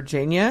Williamsburg,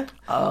 Virginia.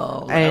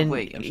 Oh, and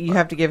Williamsburg. You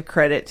have to give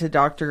credit to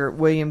Dr.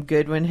 William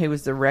Goodwin, who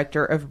was the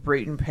rector of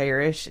Bruton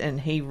Parish, and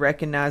he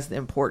recognized the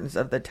importance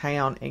of the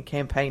town and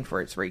campaigned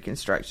for its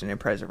reconstruction and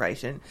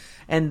preservation.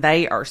 And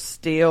they are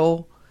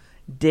still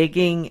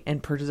digging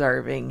and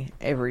preserving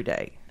every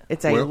day.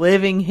 It's a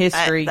living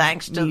history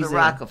thanks to museum. the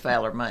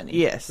Rockefeller money.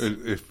 Yes.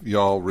 If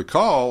y'all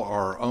recall,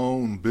 our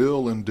own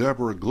Bill and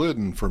Deborah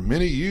Glidden for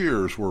many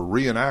years were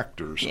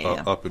reenactors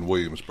up in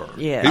Williamsburg.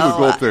 Yeah. He would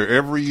go up there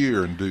every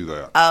year and do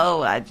that.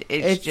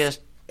 It's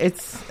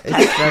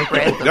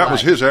that was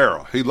his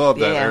era. He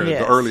loved that era,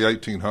 yes. the early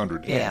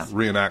 1800s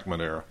reenactment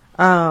era.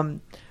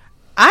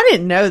 I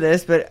didn't know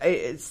this, but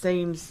it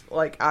seems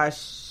like I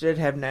should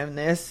have known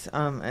this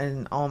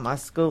in all my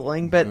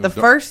schooling. But the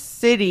first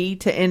city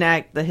to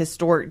enact the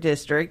historic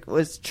district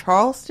was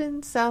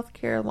Charleston, South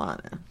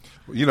Carolina.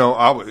 You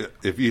know,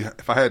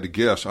 if I had to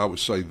guess, I would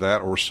say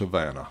that or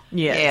Savannah.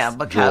 Yes. Yeah,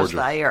 because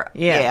Georgia. they are.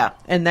 Yeah,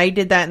 and they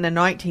did that in the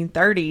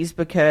 1930s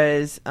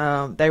because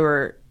they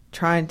were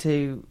trying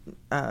to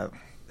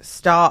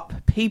stop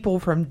people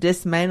from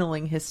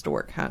dismantling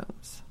historic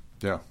homes.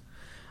 Yeah.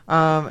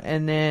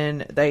 And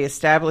then they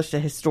established a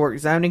historic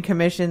zoning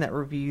commission that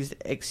reviews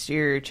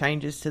exterior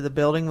changes to the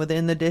building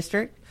within the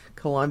district.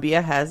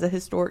 Columbia has a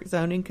historic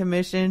zoning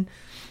commission.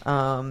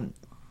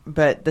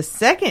 But the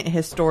second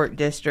historic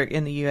district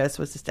in the U.S.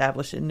 was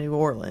established in New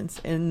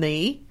Orleans in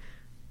the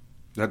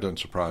that doesn't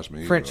surprise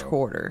me. French either,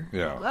 Quarter.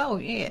 Yeah. Oh,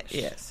 yes.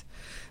 Yes.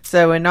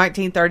 So in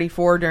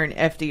 1934, during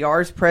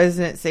FDR's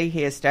presidency,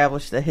 he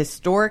established the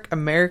Historic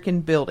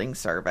American Building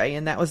Survey,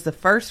 and that was the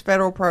first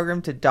federal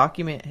program to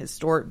document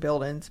historic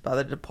buildings by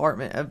the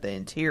Department of the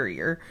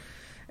Interior.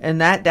 And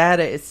that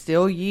data is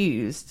still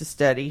used to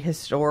study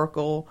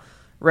historical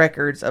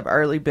records of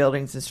early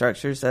buildings and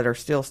structures that are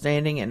still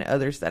standing and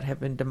others that have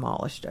been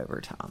demolished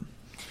over time.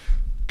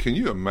 Can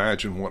you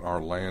imagine what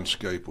our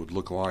landscape would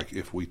look like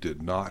if we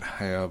did not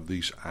have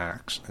these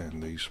acts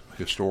and these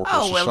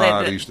historical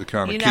societies to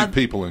kind of keep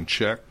people in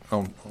check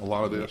on a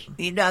lot of this?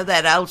 You know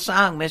that old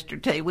song,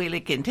 Mr. T. Willie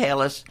can tell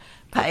us,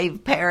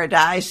 pave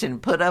paradise and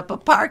put up a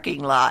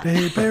parking lot.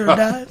 Pave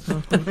paradise,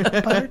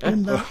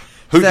 parking lot.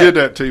 Who did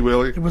that, T.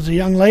 Willie? It was a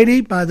young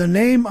lady by the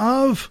name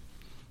of,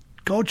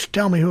 Coach,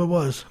 tell me who it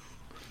was.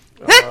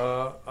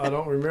 I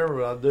don't remember,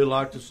 but I do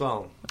like the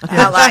song.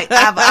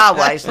 I've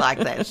always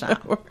liked that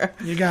song.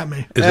 You got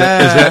me.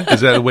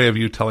 Is that a way of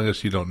you telling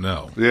us you don't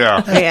know?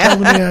 Yeah.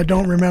 Telling me I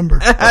don't remember.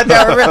 I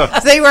don't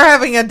remember. See, we're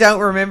having a don't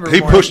remember.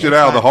 He pushed it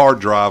out of the hard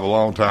drive a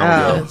long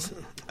time ago.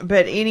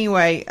 But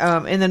anyway,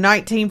 in the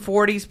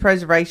 1940s,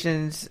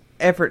 preservation's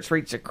efforts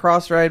reached a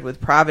crossroad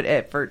with private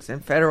efforts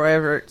and federal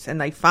efforts,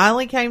 and they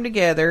finally came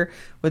together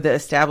with the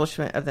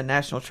establishment of the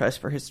National Trust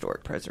for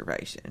Historic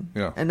Preservation.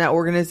 Yeah. And that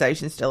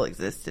organization still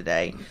exists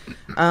today.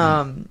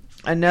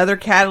 Another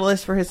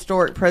catalyst for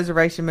historic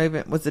preservation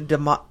movement was the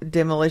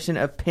demolition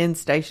of Penn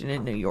Station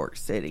in New York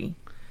City.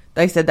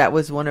 They said that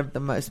was one of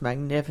the most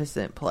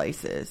magnificent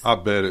places. I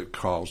bet it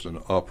caused an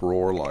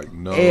uproar like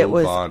It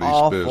was nobody's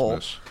awful.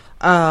 business.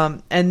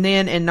 And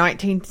then in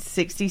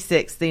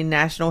 1966, the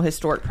National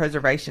Historic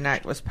Preservation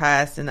Act was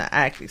passed, and the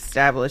act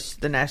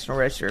established the National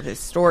Register of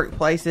Historic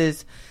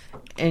Places,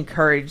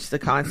 encouraged the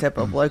concept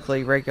of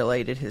locally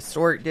regulated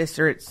historic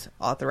districts,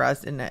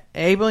 authorized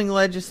enabling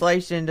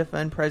legislation to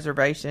fund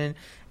preservation,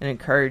 and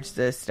encouraged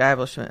the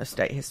establishment of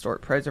state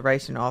historic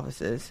preservation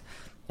offices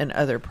and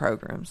other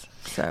programs.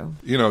 So,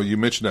 you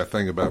mentioned that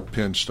thing about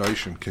Penn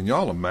Station. Can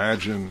y'all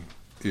imagine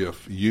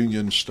if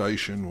Union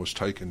Station was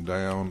taken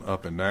down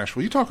up in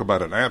Nashville? You talk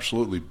about an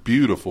absolutely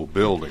beautiful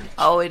building.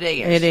 Oh, it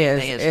is.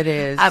 It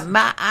is.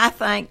 I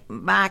think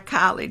my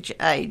college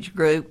age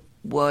group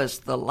was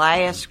the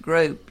last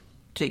group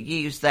to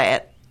use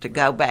that to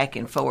go back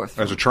and forth.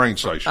 As a train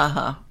station.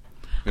 Uh-huh.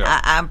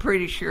 Yeah. I'm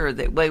pretty sure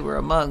that we were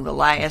among the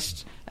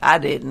last. I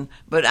didn't.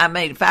 But, I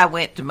mean, if I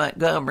went to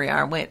Montgomery or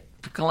I went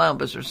to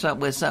Columbus or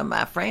something with some of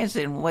my friends,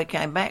 then when we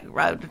came back,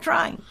 rode the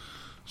train.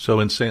 So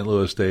in St.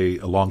 Louis,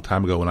 a long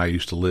time ago when I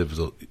used to live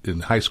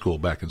in high school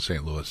back in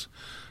St. Louis,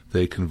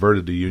 they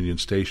converted the Union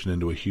Station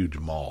into a huge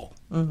mall.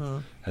 Mm-hmm.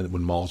 And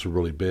when malls were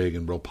really big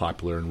and real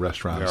popular in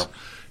restaurants. Yep.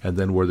 And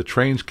then where the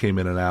trains came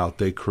in and out,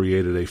 they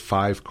created a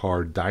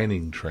 5-car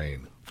dining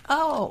train.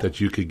 Oh. That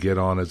you could get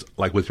on as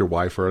like with your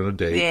wife or on a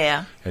date.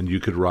 Yeah. And you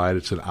could ride.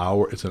 It's an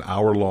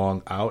hour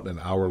long out and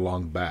an hour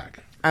long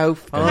back. Oh,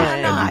 fun.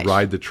 And you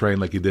ride the train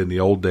like you did in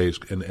the old days,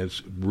 and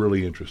it's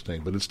really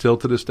interesting. But it's still,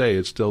 to this day,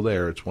 it's still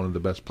there. It's one of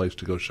the best places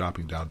to go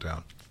shopping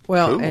downtown.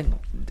 Well, Cool.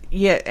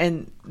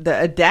 and the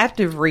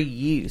adaptive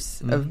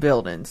reuse of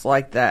buildings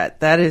like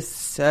that is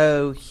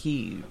so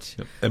huge.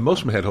 Yep. And most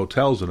of them had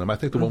hotels in them. I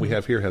think the one we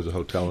have here has a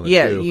hotel in it,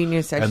 Yeah, too.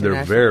 Union Station And they're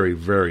National. very,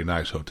 very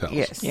nice hotels.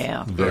 Yes.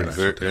 Yeah. Very nice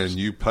hotels. And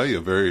you pay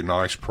a very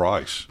nice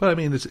price. But I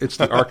mean, it's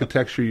the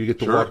architecture. You get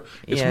to Sure. walk.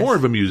 It's Yes. more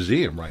of a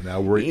museum right now,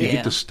 where you Yeah.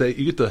 get to stay.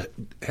 You get to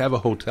have a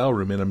hotel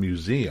room in a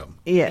museum.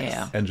 Yes.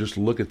 Yeah. And just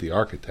look at the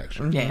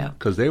architecture. Yeah.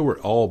 Because they were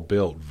all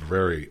built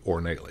very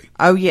ornately.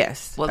 Oh,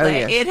 yes. Well, oh,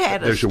 it yes.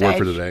 had a There's your word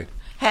for today.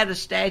 Had a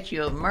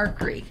statue of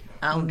Mercury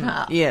on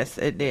top. Yes,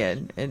 it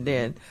did. It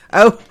did.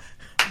 Oh,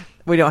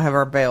 we don't have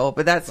our bell,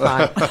 but that's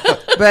fine.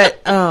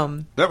 But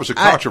That was a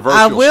controversial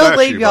I will statue,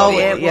 leave y'all. by the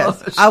way. With,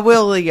 yes, I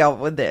will leave y'all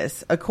with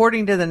this.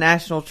 According to the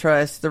National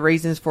Trust, the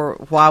reasons for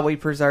why we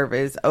preserve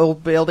is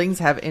old buildings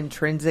have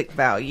intrinsic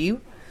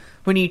value.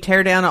 When you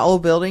tear down an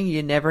old building,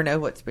 you never know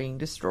what's being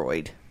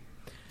destroyed.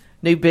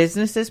 New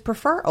businesses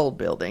prefer old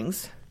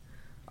buildings.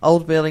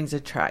 Old buildings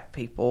attract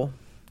people.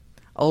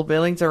 Old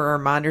buildings are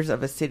reminders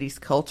of a city's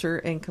culture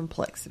and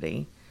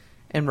complexity,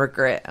 and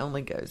regret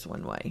only goes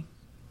one way.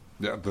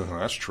 Yeah,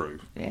 that's true.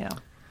 Yeah.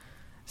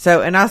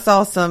 So, and I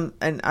saw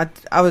and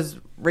I was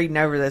reading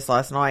over this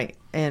last night,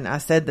 and I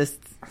said this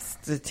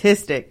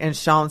statistic, and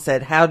Sean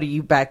said, "How do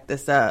you back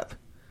this up?"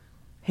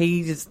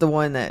 He's the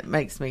one that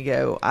makes me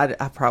go,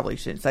 I probably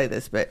shouldn't say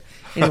this, but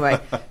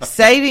anyway,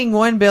 saving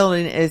one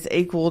building is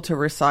equal to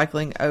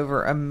recycling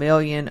over 1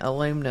 million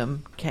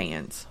aluminum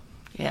cans.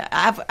 Yeah,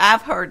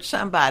 I've heard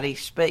somebody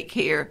speak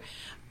here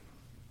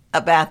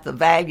about the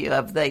value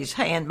of these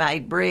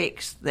handmade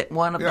bricks, that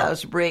one of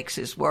those bricks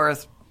is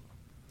worth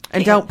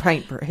and 10, don't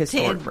paint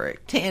historic 10,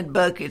 brick. 10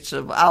 buckets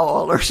of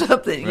oil or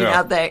something.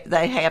 Yeah. You know,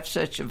 they have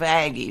such a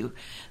value,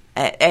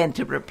 and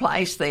to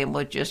replace them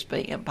would just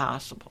be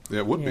impossible. Yeah,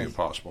 it would be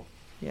impossible.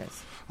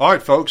 Yes. All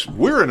right, folks,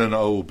 we're in an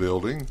old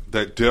building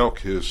that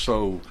Delk is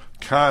so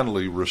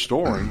kindly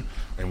restoring,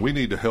 and we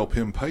need to help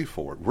him pay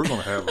for it. We're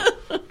going to have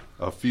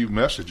a few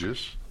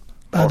messages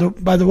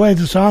By the way,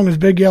 the song is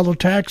Big Yellow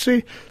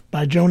Taxi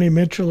by Joni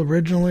Mitchell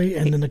originally,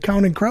 and then the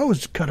Counting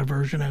Crows cut a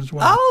version as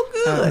well. Oh,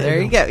 good. There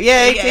you go.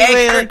 Yay, T.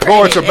 Willie.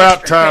 Oh, it's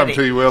about time,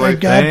 T. Willie.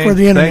 Thank God for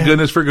the internet. Thank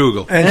goodness for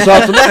Google.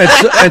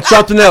 And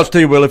something else,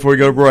 T. Willie, before we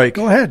go to break.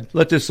 Go ahead.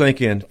 Let this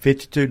sink in.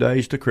 52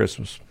 days to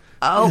Christmas.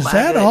 Oh, is my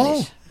that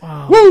goodness. all?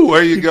 Wow. Woo,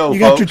 there you go, You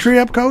folks. got your tree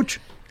up, Coach?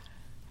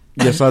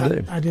 Yes, I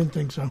do. I didn't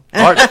think so.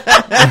 All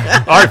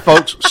right,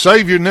 folks,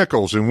 save your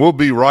nickels, and we'll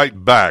be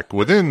right back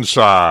with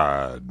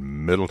Inside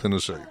Middle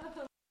Tennessee.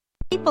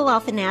 People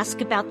often ask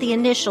about the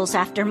initials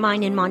after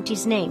mine and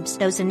Monty's names.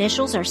 Those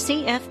initials are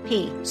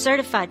CFP,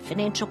 Certified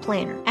Financial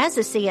Planner. As a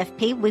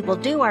CFP, we will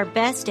do our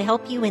best to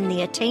help you in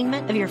the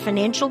attainment of your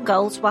financial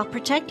goals while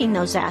protecting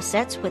those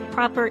assets with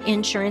proper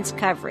insurance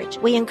coverage.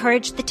 We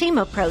encourage the team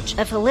approach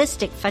of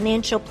holistic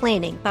financial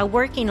planning by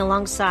working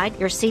alongside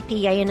your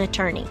CPA and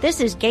attorney. This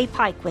is Gay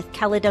Pike with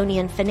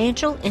Caledonian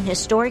Financial in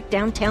historic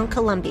downtown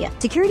Columbia.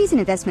 Securities and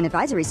investment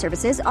advisory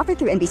services offered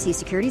through NBC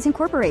Securities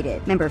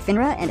Incorporated, member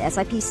FINRA and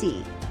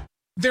SIPC.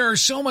 There are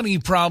so many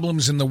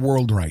problems in the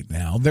world right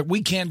now that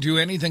we can't do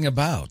anything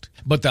about.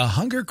 But the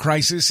hunger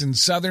crisis in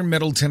southern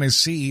Middle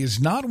Tennessee is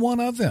not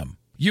one of them.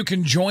 You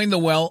can join the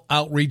Well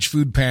Outreach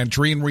Food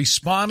Pantry in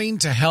responding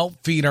to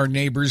help feed our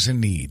neighbors in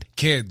need.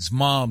 Kids,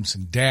 moms,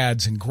 and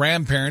dads, and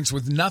grandparents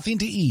with nothing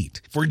to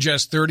eat. For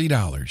just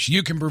 $30,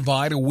 you can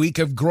provide a week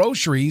of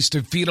groceries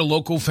to feed a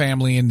local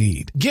family in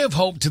need. Give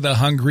hope to the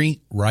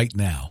hungry right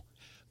now.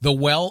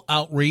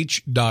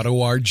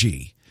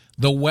 thewelloutreach.org.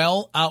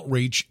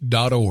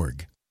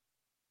 thewelloutreach.org.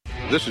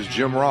 This is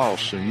Jim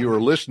Ross, and you are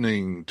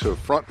listening to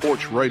Front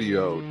Porch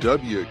Radio,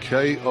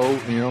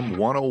 WKOM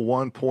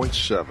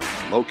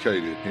 101.7,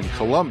 located in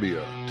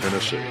Columbia,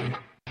 Tennessee.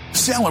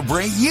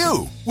 Celebrate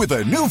you with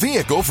a new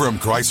vehicle from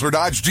Chrysler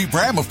Dodge Jeep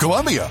Ram of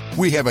Columbia.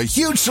 We have a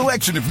huge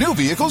selection of new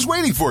vehicles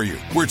waiting for you.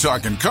 We're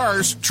talking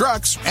cars,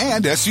 trucks,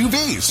 and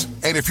SUVs.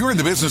 And if you're in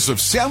the business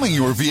of selling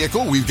your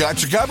vehicle, we've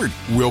got you covered.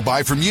 We'll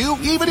buy from you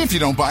even if you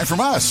don't buy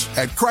from us.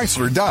 At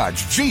Chrysler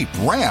Dodge Jeep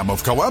Ram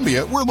of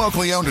Columbia, we're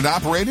locally owned and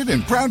operated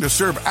and proud to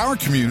serve our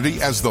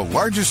community as the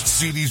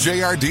largest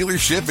CDJR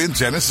dealership in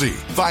Tennessee.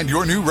 Find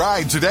your new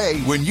ride today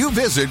when you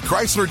visit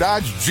Chrysler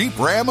Dodge Jeep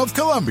Ram of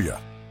Columbia.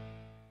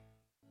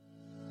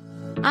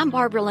 I'm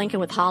Barbara Lincoln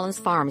with Hollins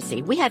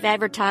Pharmacy. We have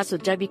advertised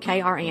with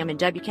WKRM and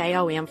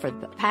WKOM for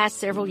the past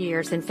several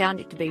years and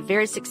found it to be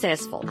very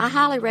successful. I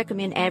highly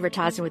recommend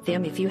advertising with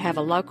them if you have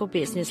a local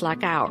business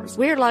like ours.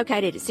 We're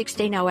located at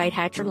 1608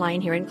 Hatcher Lane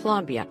here in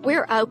Columbia.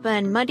 We're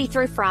open Monday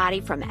through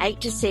Friday from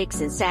 8 to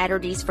 6 and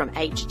Saturdays from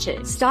 8 to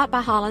 2. Stop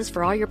by Hollins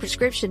for all your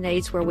prescription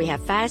needs where we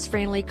have fast,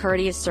 friendly,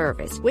 courteous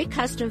service. We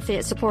custom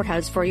fit support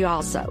hose for you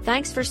also.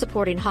 Thanks for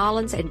supporting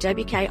Hollins and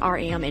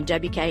WKRM and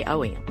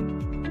WKOM.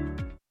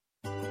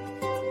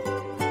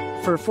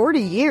 For 40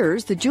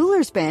 years, the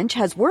Jeweler's Bench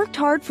has worked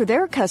hard for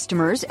their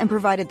customers and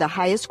provided the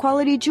highest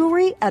quality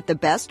jewelry at the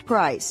best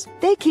price.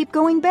 They keep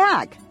going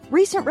back.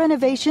 Recent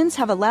renovations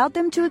have allowed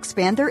them to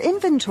expand their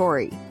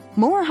inventory.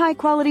 More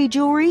high-quality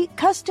jewelry,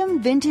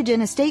 custom vintage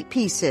and estate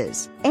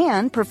pieces,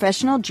 and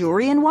professional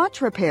jewelry and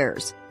watch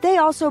repairs. They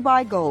also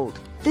buy gold.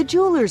 The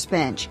Jeweler's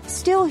Bench,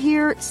 still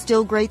here,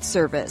 still great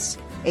service.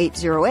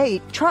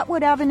 808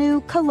 Trotwood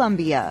Avenue,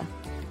 Columbia.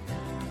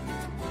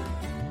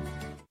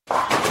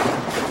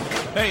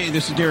 Hey,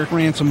 this is Derek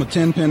Ransom with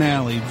 10 Pin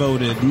Alley,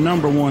 voted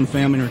 #1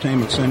 family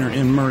entertainment center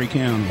in Murray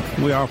County.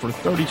 We offer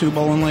 32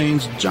 bowling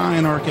lanes,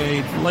 giant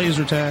arcade,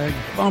 laser tag,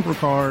 bumper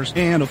cars,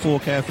 and a full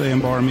cafe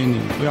and bar menu.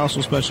 We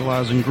also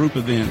specialize in group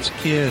events,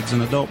 kids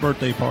and adult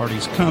birthday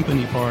parties,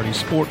 company parties,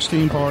 sports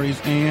team parties,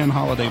 and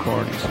holiday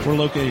parties. We're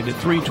located at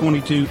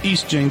 322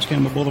 East James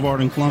Campbell Boulevard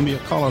in Columbia.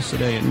 Call us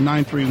today at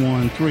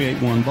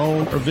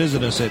 931-381-BOWL or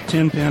visit us at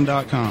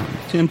 10pin.com.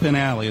 10 Pin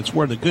Alley, it's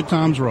where the good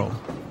times roll.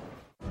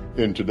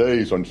 In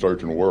today's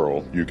uncertain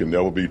world, you can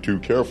never be too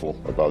careful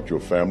about your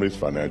family's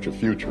financial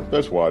future.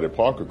 That's why the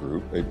Parker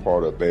Group, a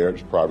part of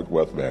Baird's Private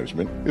Wealth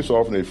Management, is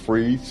offering a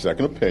free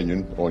second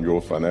opinion on your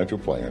financial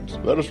plans.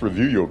 Let us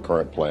review your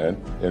current plan,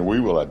 and we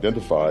will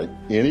identify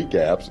any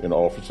gaps and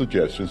offer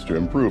suggestions to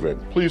improve it.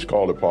 Please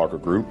call the Parker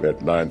Group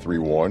at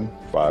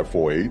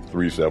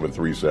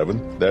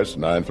 931-548-3737. That's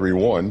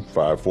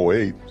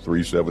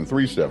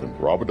 931-548-3737.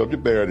 Robert W.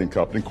 Baird &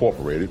 Company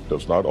Incorporated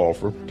does not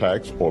offer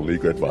tax or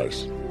legal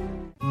advice.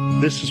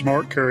 This is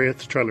Mark Curry at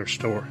the Trailer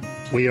Store.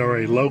 We are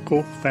a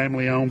local,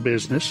 family-owned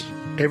business.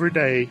 Every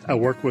day, I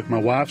work with my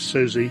wife,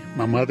 Susie,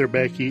 my mother,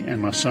 Becky,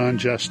 and my son,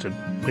 Justin.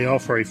 We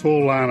offer a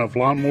full line of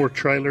lawnmower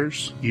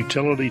trailers,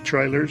 utility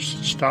trailers,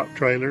 stock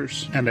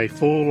trailers, and a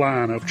full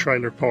line of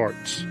trailer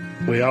parts.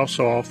 We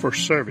also offer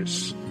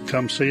service.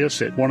 Come see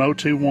us at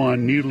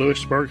 1021 New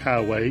Lewisburg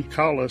Highway.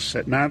 Call us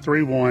at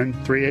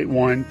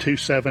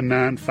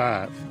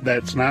 931-381-2795.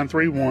 That's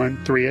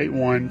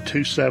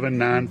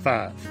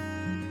 931-381-2795.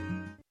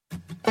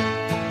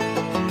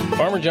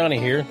 Farmer Johnny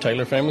here,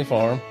 Taylor Family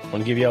Farm. I want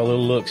to give y'all a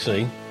little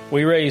look-see.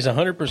 We raise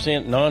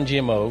 100%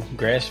 non-GMO,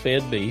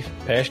 grass-fed beef,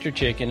 pasture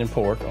chicken, and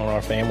pork on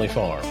our family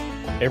farm.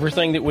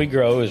 Everything that we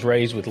grow is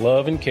raised with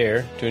love and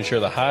care to ensure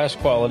the highest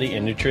quality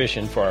and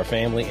nutrition for our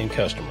family and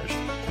customers.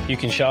 You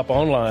can shop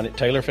online at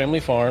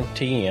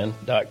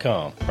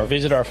TaylorFamilyFarmTN.com or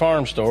visit our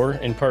farm store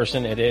in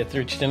person at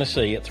Etheridge,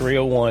 Tennessee at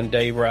 301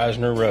 Dave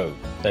Reisner Road.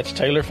 That's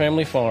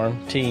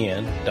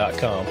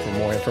TaylorFamilyFarmTN.com for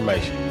more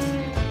information.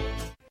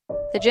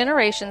 The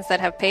generations that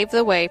have paved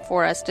the way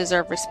for us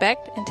deserve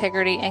respect,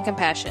 integrity, and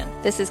compassion.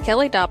 This is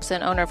Kelly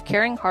Dobson, owner of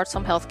Caring Hearts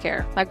Home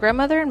Healthcare. My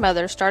grandmother and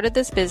mother started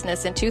this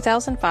business in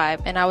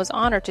 2005, and I was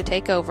honored to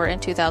take over in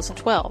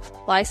 2012.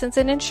 Licensed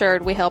and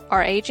insured, we help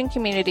our aging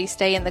community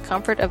stay in the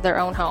comfort of their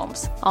own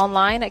homes.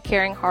 Online at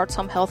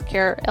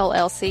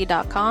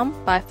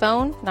CaringHeartsHomeHealthcareLLC.com, by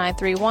phone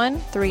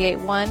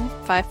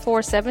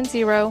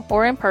 931-381-5470,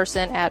 or in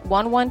person at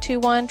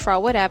 1121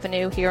 Trotwood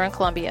Avenue here in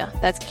Columbia.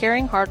 That's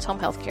Caring Hearts Home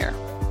Healthcare.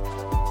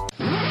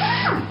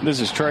 This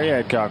is Trey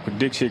Adcock with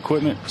Dixie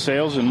Equipment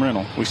Sales and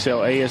Rental. We sell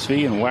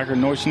ASV and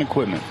Wacker-Neuson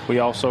equipment. We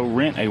also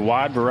rent a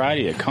wide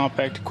variety of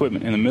compact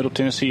equipment in the Middle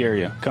Tennessee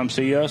area. Come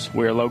see us.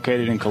 We are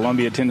located in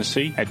Columbia,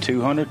 Tennessee at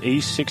 200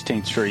 East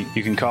 16th Street.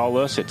 You can call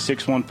us at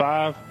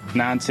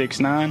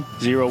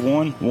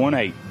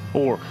 615-969-0118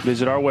 or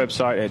visit our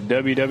website at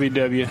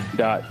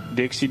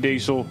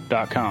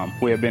www.dixiediesel.com.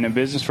 We have been in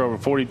business for over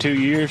 42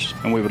 years,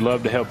 and we would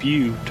love to help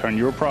you turn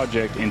your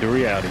project into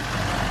reality.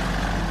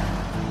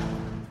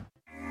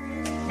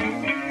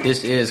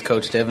 This is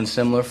Coach Devin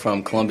Simler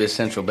from Columbia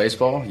Central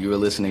Baseball. You are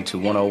listening to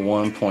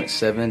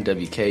 101.7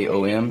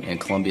 WKOM in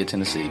Columbia,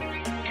 Tennessee.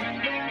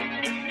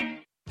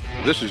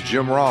 This is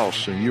Jim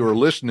Ross, and you are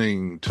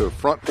listening to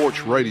Front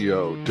Porch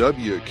Radio,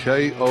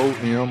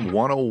 WKOM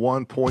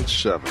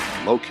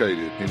 101.7,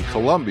 located in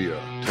Columbia,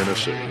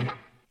 Tennessee.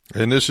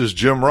 And this is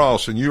Jim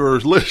Ross, and you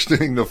are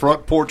listening to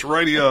Front Porch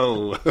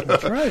Radio.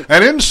 That's right.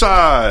 And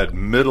inside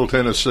Middle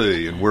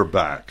Tennessee, and we're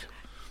back.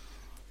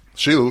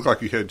 Sheila, looked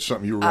like you had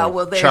something you were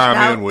going to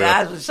chime in with.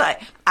 I was going to say,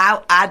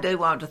 I do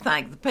want to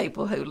thank the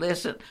people who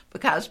listen,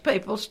 because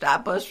people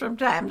stop us from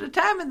time to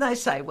time and they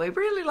say, we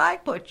really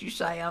like what you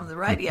say on the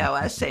radio.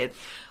 I said,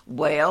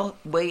 well,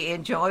 we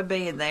enjoy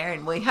being there,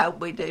 and we hope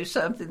we do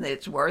something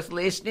that's worth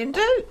listening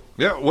to.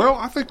 Yeah, well,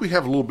 I think we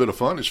have a little bit of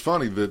fun. It's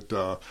funny that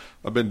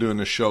I've been doing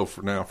this show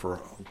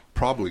for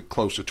probably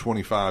close to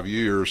 25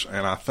 years,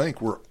 and I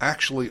think we're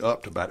actually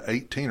up to about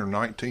 18 or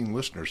 19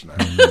 listeners now.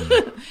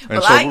 And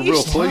well, so we're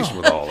real pleased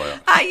with all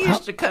that. I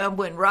used to come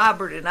when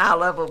Robert and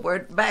all of them were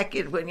back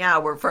when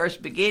y'all were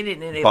first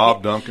beginning. And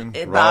Bob Duncan,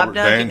 Robert,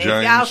 Dan James.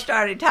 If y'all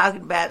started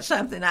talking about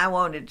something I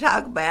wanted to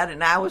talk about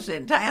and I was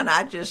in town,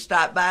 I'd just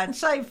stop by and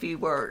say a few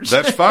words.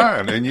 That's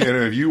fine. And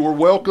you were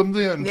welcome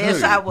then,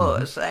 Yes, too. I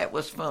was. That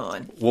was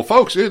fun. Well,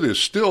 folks, it is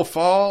still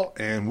fall,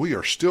 and we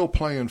are still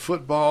playing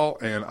football,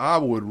 and I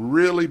would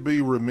really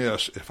be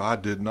remiss if I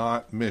did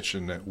not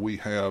mention that we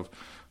have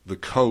the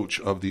coach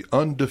of the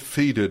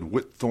undefeated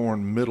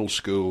Whitthorne Middle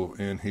School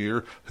in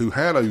here, who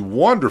had a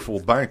wonderful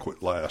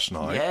banquet last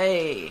night.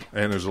 Yay.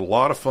 And it was a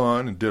lot of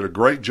fun, and did a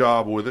great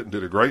job with it, and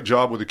did a great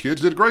job with the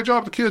kids. Did a great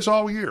job with the kids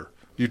all year.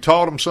 You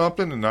taught them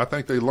something, and I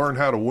think they learned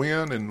how to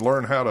win and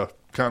learn how to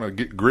kind of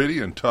get gritty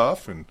and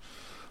tough, and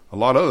a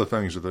lot of other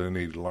things that they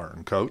need to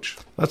learn, Coach.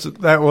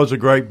 That was a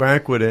great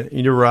banquet, and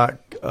you're right,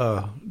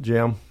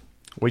 Jim.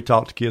 We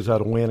taught the kids how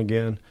to win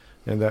again,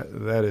 and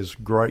that is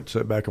great.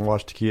 Sit back and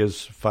watch the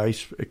kids'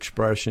 face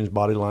expressions,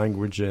 body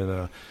language,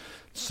 and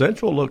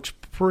Central looks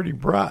pretty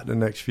bright the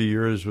next few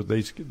years with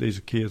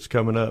these kids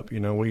coming up. You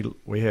know,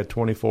 we had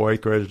 24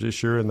 eighth graders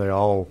this year, and they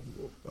all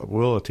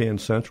will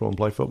attend Central and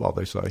play football,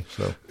 they say.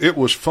 So it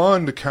was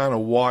fun to kind of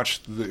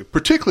watch,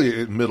 particularly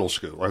in middle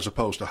school as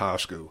opposed to high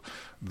school,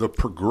 the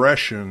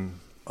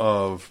progression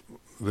of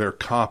their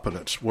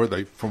competence,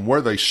 from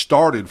where they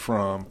started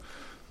from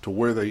to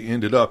where they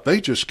ended up.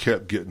 They just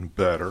kept getting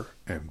better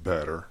and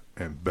better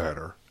and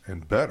better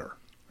and better,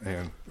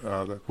 and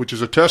which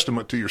is a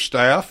testament to your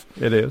staff.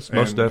 It is,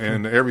 most definitely,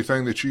 and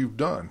everything that you've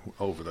done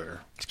over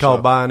there. It's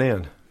called buying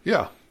in.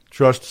 Yeah,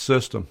 trust the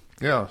system.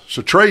 Yeah,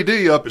 so Trey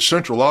D up at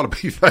Central ought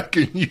to be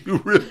thanking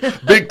you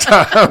big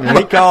time.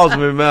 He calls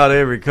me about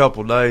every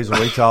couple of days, and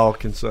we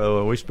talk, and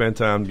so we spend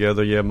time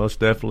together. Yeah, most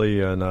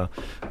definitely. And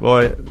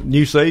boy,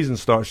 new season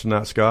starts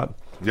tonight, Scott.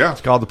 Yeah,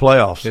 it's called the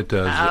playoffs. It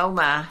does. Oh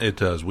my! It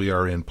does. We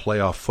are in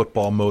playoff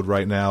football mode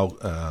right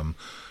now.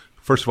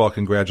 First of all,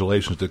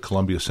 congratulations to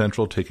Columbia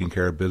Central taking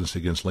care of business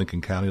against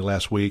Lincoln County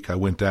last week. I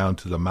went down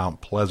to the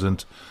Mount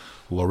Pleasant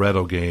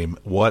Loretto game.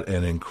 What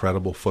an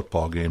incredible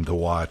football game to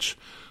watch.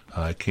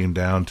 It came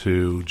down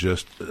to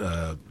just,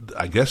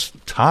 I guess,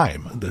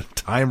 time. The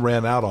time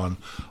ran out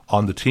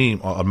on the team.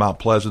 On Mount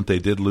Pleasant, they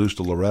did lose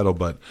to Loretto,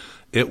 but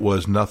it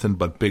was nothing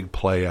but big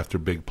play after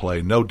big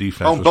play. No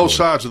defense. On both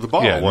sides of the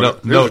ball. Yeah,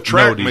 no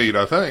track meet,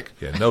 I think.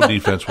 Yeah, no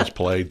defense was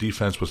played.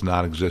 Defense was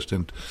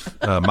non-existent.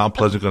 Mount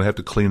Pleasant going to have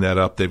to clean that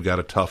up. They've got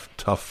a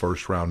tough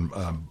first-round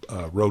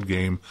road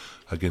game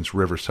against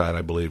Riverside,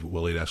 I believe.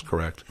 Willie, that's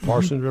correct.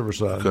 Parsons,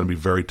 Riverside. It's going to be a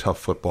very tough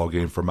football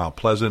game for Mount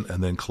Pleasant.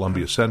 And then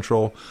Columbia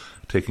Central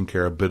taking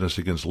care of business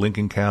against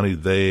Lincoln County.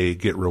 They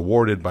get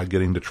rewarded by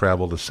getting to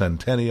travel to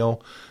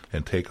Centennial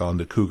and take on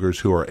the Cougars,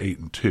 who are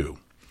 8-2.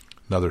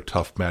 Another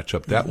tough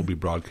matchup. That will be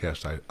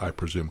broadcast, I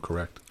presume,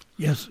 correct?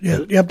 Yes.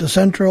 Yep. The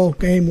Central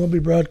game will be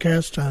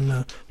broadcast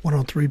on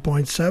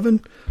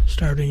 103.7,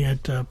 starting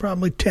at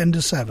probably 10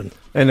 to 7.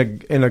 And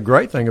a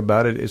great thing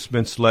about it, it's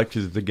been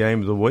selected as the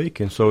game of the week,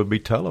 and so it'll be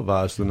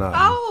televised tonight.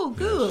 Oh,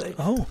 good.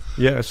 Oh.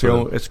 Yeah,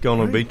 it's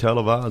going to be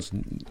televised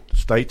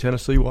state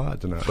Tennessee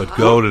wide tonight. But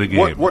go to the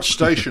game. What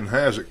station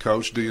has it,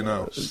 Coach? Do you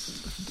know?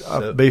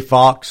 Be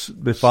Fox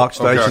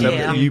station,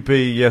 Okay.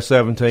 UP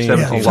 17 Yeah, on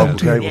 17. local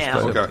cable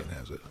Yeah. station. Okay.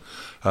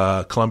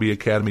 Columbia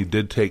Academy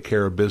did take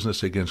care of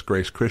business against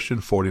Grace Christian,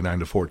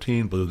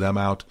 49-14, blew them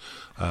out.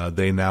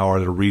 They now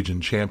are the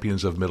region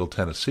champions of Middle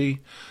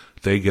Tennessee.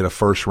 They get a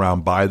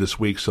first-round bye this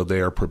week, so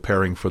they are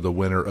preparing for the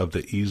winner of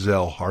the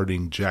Ezel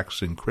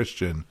Harding-Jackson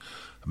Christian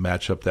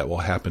matchup that will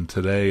happen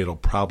today. It'll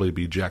probably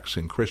be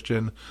Jackson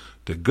Christian.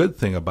 The good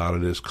thing about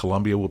it is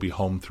Columbia will be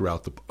home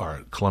throughout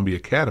Columbia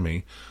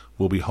Academy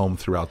will be home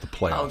throughout the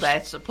playoffs. Oh,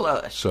 that's a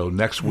plus. So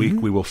next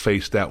week we will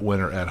face that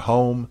winner at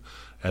home.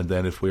 And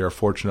then if we are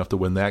fortunate enough to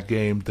win that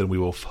game, then we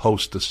will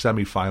host the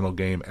semifinal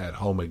game at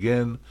home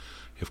again.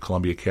 If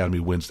Columbia Academy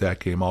wins that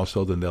game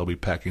also, then they'll be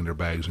packing their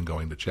bags and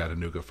going to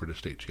Chattanooga for the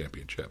state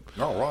championship.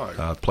 All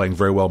right. Playing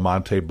very well,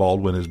 Monte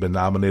Baldwin has been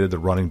nominated, the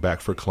running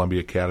back for Columbia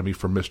Academy,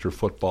 for Mr.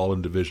 Football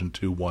in Division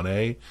II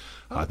 1A.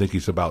 I think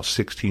he's about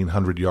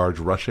 1,600 yards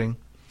rushing,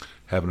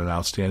 having an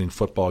outstanding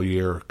football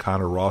year.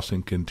 Connor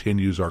Rawson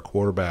continues, our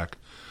quarterback,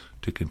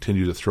 to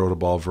continue to throw the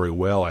ball very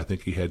well. I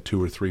think he had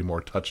 2 or 3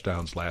 more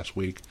touchdowns last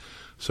week.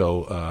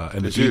 So,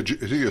 and is he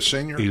a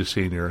senior? He's a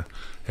senior,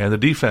 and the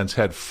defense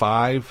had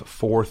 5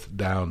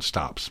 fourth-down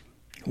stops.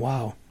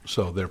 Wow!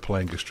 So they're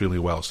playing extremely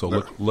well.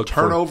 So look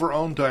turnover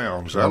on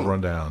downs. Turnover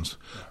on downs.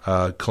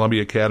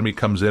 Columbia Academy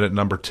comes in at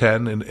number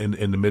 10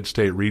 in the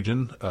mid-state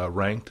region,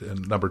 ranked at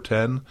number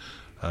 10,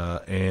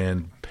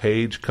 and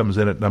Page comes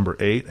in at number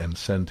 8, and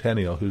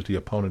Centennial, who's the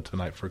opponent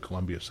tonight for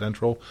Columbia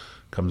Central,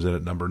 comes in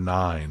at number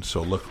 9.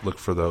 So look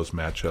for those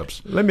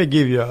matchups. Let me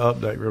give you an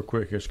update real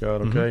quick here, Scott,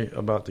 okay,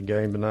 about the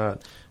game tonight.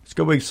 It's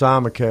going to be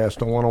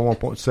simulcast on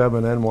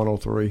 101.7 and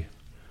 103.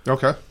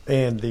 Okay.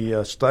 And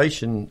the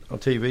station, a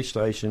TV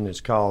station,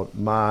 is called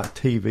My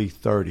TV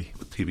 30.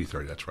 TV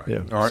 30, that's right.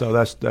 Yeah. All right. So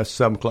that's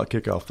 7 o'clock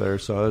kickoff there.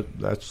 So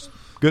that's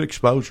good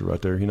exposure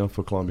right there,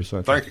 for Columbia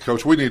Central. Thank you,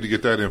 Coach. We need to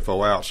get that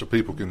info out so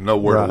people can know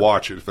where to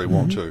watch it if they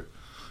want to.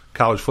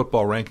 College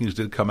football rankings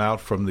did come out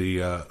from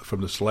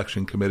the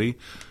selection committee.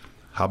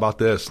 How about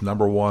this?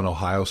 Number 1,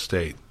 Ohio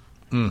State.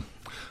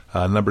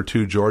 Number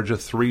 2, Georgia.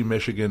 3,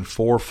 Michigan.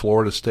 4,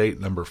 Florida State.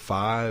 Number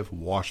 5,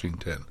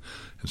 Washington.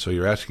 And so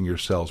you're asking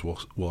yourselves,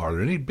 well, are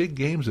there any big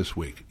games this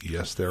week?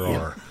 Yes, there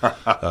are.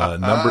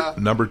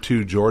 Number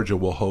 2, Georgia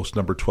will host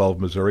number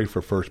 12, Missouri,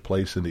 for first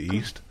place in the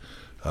East.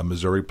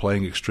 Missouri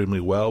playing extremely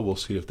well. We'll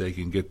see if they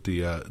can get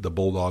the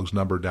Bulldogs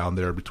number down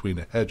there between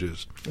the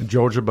hedges.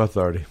 Georgia by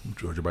 30.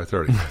 Georgia by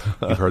 30.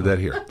 You've heard that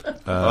here.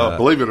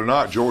 Believe it or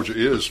not, Georgia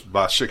is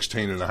by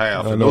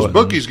 16.5. And those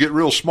bookies get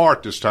real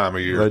smart this time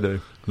of year. They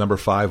do. Number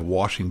 5,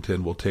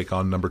 Washington will take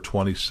on number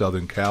 20,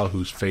 Southern Cal,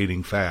 who's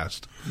fading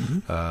fast.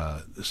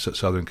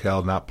 Southern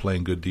Cal not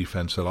playing good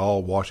defense at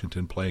all.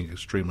 Washington playing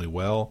extremely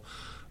well.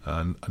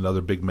 Another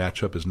big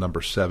matchup is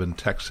number 7,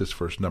 Texas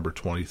versus number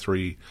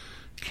 23,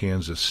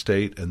 Kansas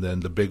State. And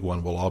then the big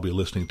one we'll all be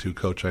listening to,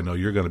 Coach, I know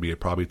you're going to be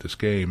probably at this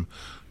game.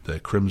 The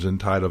Crimson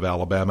Tide of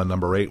Alabama,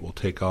 number 8, will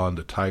take on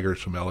the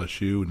Tigers from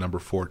LSU, number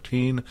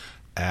 14,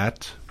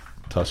 at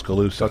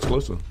Tuscaloosa.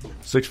 6:45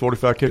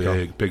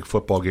 kickoff. Big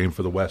football game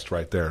for the West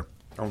right there.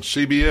 On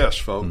CBS,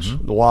 folks.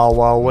 The Wild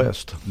Wild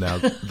West. Now,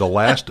 the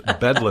last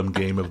Bedlam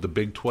game of the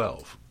Big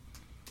 12,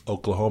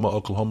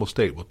 Oklahoma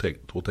State will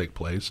take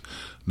place.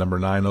 Number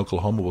 9,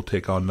 Oklahoma will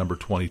take on number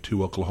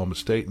 22, Oklahoma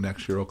State.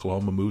 Next year,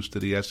 Oklahoma moves to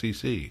the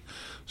SEC.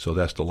 So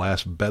that's the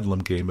last Bedlam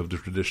game of the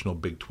traditional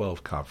Big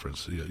 12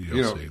 conference.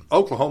 You'll see.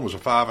 Oklahoma's a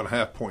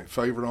 5.5-point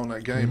favorite on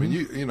that game,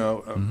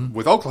 and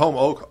with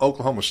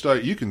Oklahoma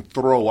State, you can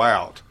throw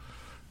out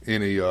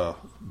any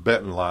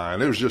betting line.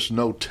 There's just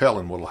no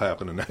telling what will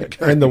happen in that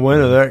game. And the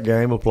winner of that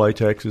game will play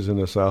Texas in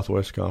the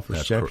Southwest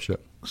Conference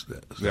Championship.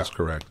 That's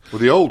correct.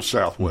 With the old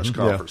Southwest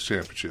Conference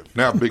Championship.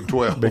 Now Big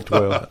 12. Big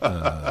 12.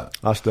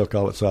 I still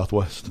call it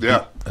Southwest.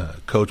 Yeah.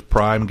 Coach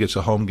Prime gets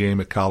a home game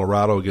at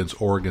Colorado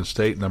against Oregon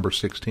State, number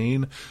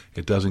 16.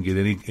 It doesn't get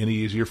any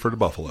easier for the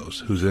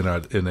Buffaloes, who's in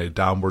a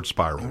downward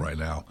spiral right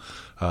now.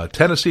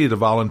 Tennessee, the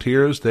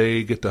Volunteers,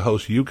 they get to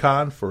host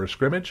UConn for a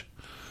scrimmage.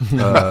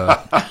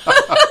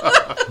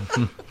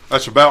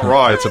 That's about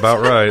right. It's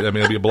about right. I mean,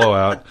 it'll be a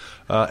blowout.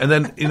 And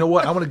then, you know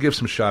what? I want to give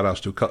some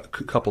shout-outs to a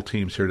couple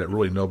teams here that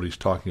really nobody's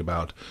talking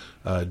about.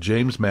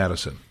 James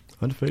Madison.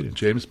 Undefeated.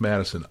 James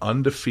Madison,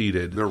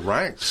 undefeated. They're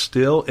ranked.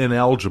 Still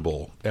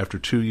ineligible after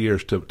 2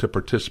 years to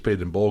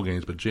participate in bowl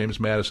games, but James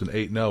Madison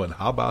 8-0. And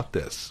how about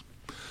this?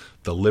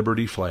 The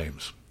Liberty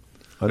Flames.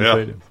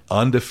 Undefeated. Yeah.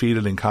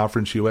 Undefeated in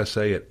Conference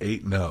USA at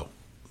 8-0.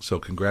 So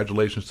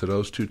congratulations to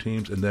those two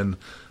teams. And then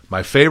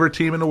my favorite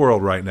team in the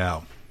world right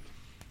now,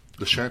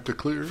 the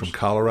Chanticleers from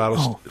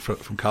Colorado,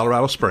 from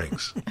Colorado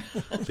Springs,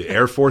 the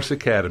Air Force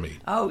Academy.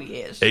 Oh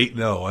yes,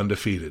 8-0,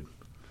 undefeated.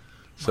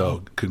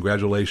 So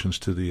congratulations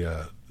to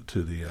the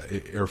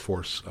Air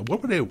Force.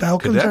 What were they?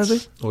 Falcons, cadets? are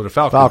they? Oh, the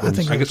Falcons. I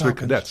think I guess they're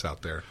Falcons. cadets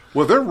out there.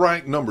 Well, they're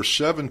ranked number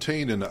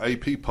 17 in the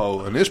AP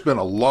poll, and it's been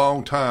a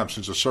long time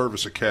since the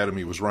Service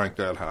Academy was ranked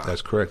that high.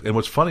 That's correct. And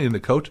what's funny in the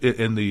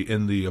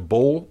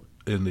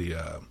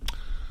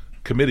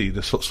committee,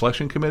 the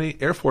selection committee,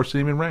 Air Force isn't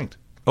even ranked.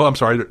 Oh, I'm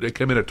sorry, they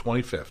came in at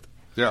 25th.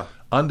 Yeah,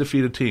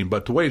 undefeated team.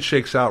 But the way it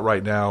shakes out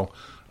right now,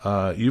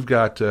 you've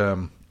got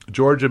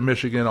Georgia,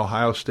 Michigan,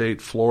 Ohio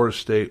State, Florida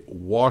State,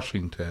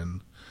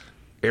 Washington,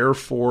 Air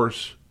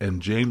Force,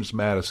 and James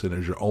Madison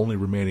as your only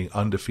remaining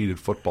undefeated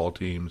football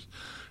teams.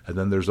 And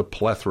then there's a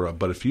plethora.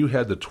 But if you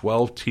had the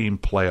 12-team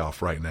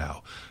playoff right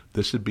now,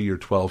 this would be your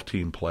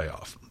 12-team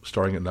playoff,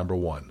 starting at number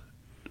 1.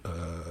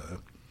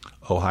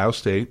 Ohio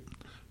State,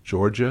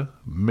 Georgia,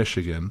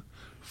 Michigan,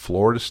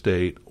 Florida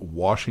State,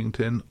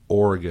 Washington,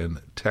 Oregon,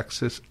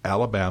 Texas,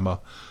 Alabama,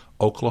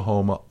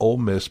 Oklahoma, Ole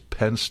Miss,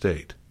 Penn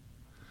State.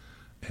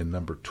 And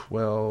number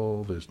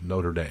 12 is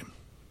Notre Dame.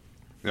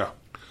 Yeah.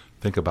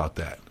 Think about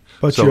that.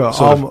 But your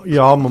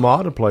alma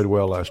mater played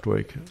well last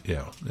week.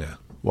 Yeah.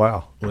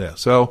 Wow. Yeah.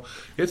 So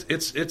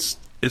it's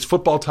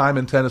football time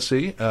in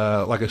Tennessee.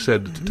 Like I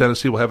said,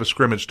 Tennessee will have a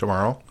scrimmage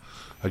tomorrow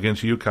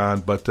against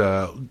UConn. But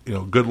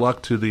good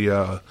luck to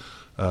the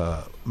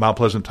Mount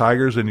Pleasant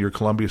Tigers and your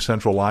Columbia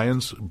Central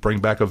Lions.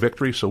 Bring back a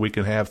victory so we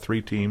can have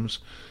 3 teams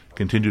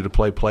continue to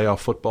play playoff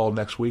football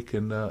next week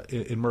in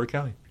Murray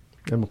County.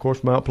 And, of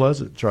course, Mount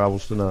Pleasant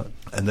travels tonight.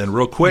 And then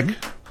real quick,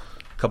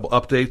 a couple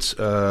updates.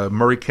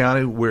 Murray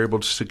County, we're able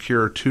to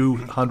secure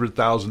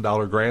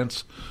 $200,000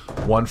 grants,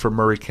 one for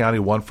Murray County,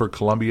 one for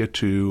Columbia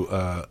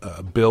to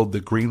build the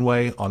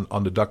greenway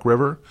on the Duck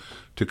River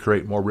to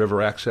create more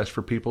river access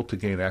for people to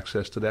gain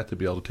access to that, to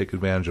be able to take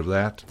advantage of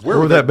that. Where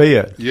would that be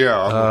at?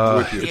 Yeah,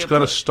 with you. It's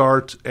going to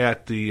start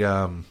at the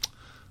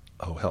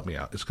help me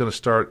out. It's going to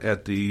start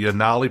at the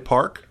Yanali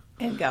Park.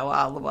 And go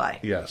all the way.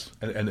 Yes,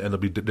 and there'll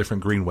be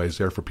different greenways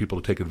there for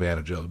people to take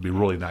advantage of. It'll be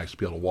really nice to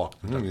be able to walk.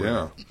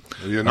 Yeah,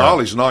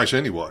 Yanali's nice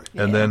anyway.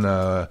 And then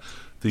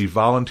the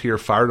volunteer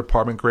fire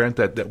department grant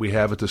that we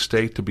have at the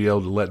state to be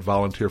able to let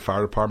volunteer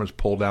fire departments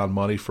pull down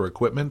money for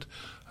equipment.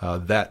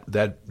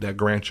 That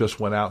grant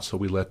just went out, so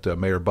we let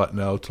Mayor Butt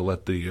know to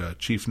let the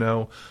chief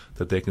know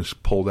that they can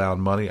pull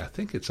down money. I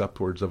think it's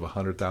upwards of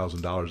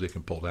 $100,000 they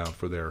can pull down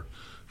for their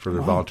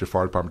volunteer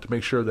fire department to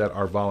make sure that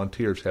our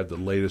volunteers have the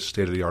latest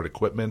state-of-the-art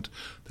equipment,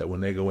 that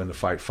when they go in to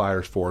fight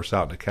fires for us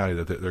out in the county,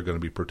 that they're going to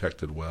be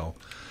protected well.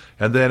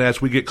 And then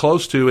as we get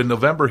close to in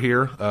November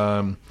here,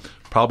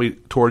 probably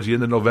towards the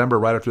end of November,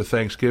 right after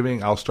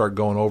Thanksgiving, I'll start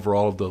going over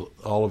all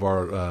of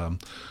our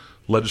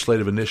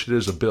legislative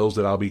initiatives of bills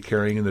that I'll be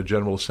carrying in the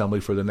General Assembly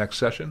for the next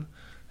session.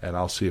 And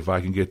I'll see if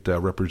I can get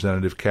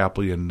Representative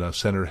Capley and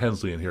Senator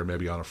Hensley in here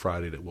maybe on a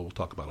Friday that we'll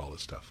talk about all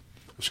this stuff.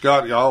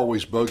 Scott, I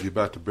always bug you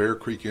about the Bear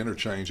Creek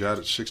interchange out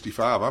at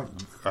 65.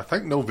 I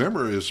think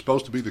November is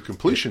supposed to be the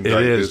completion date.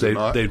 It is.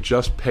 Not? They've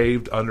just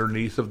paved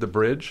underneath of the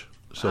bridge,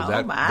 so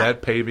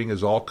that paving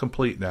is all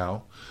complete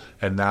now.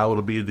 And now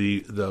it'll be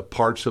the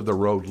parts of the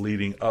road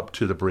leading up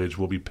to the bridge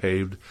will be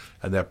paved,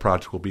 and that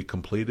project will be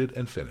completed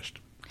and finished.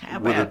 How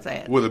about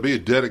that? Will there be a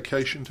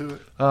dedication to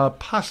it?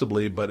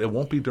 Possibly, but it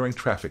won't be during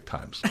traffic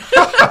times.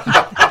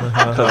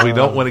 Because we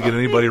don't want to get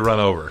anybody run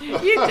over. You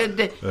could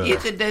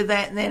do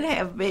that and then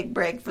have a big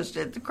breakfast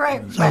at the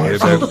Cracker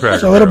Barrel.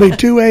 So it'll be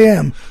 2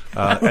 a.m.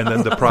 And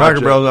then the project,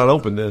 Cracker Barrel's not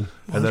open then.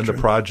 And then the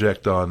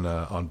project on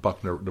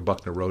the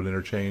Buckner Road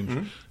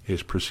interchange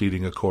is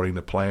proceeding according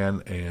to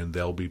plan, and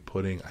they'll be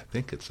putting, I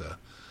think it's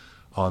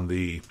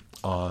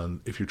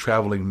if you're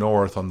traveling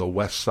north on the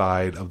west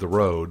side of the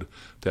road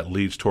that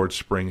leads towards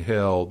Spring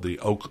Hill,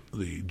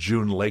 the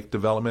June Lake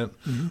development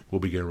will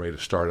be getting ready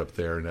to start up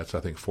there, and that's,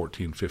 I think,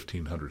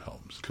 1,500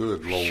 homes.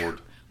 Good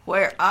Lord.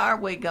 Where are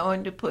we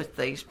going to put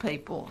these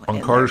people?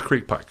 On Carter's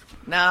Creek Pike.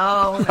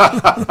 No.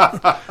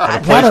 At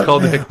a place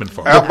called the Hickman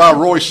Farm. Out by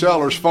Roy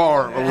Sellers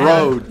Farm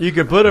Road. You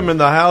can put them in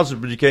the houses,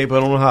 but you can't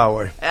put them on the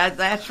highway.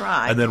 That's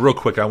right. And then real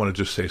quick, I want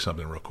to just say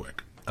something real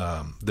quick.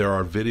 There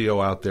are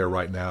video out there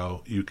right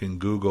now. You can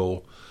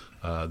Google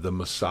the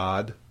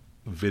Mossad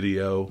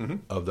video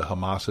of the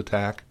Hamas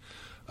attack.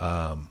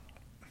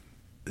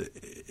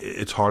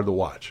 It's hard to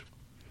watch.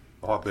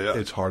 I bet.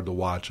 It's hard to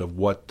watch of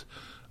what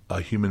a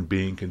human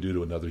being can do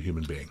to another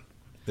human being.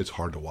 It's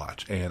hard to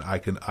watch. And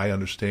I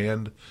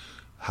understand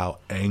how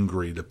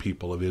angry the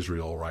people of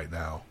Israel right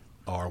now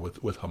are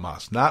with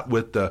Hamas. Not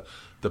with the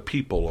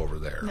people over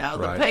there. No,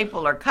 right? The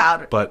people are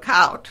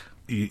caught.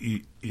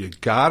 You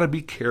got to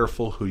be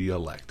careful who you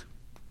elect.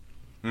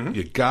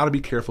 You got to be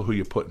careful who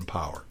you put in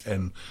power.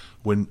 And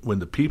when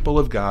the people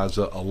of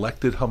Gaza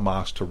elected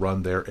Hamas to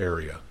run their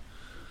area,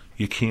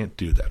 you can't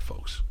do that,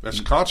 folks. That's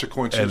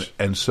consequences.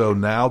 And so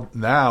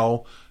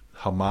now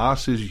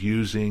Hamas is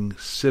using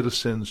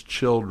citizens,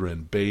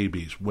 children,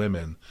 babies,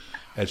 women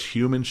as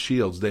human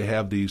shields. They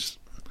have these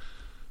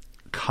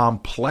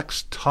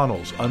complex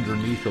tunnels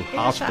underneath of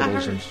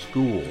hospitals and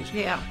schools.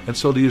 Yeah. And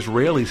so the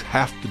Israelis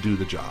have to do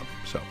the job.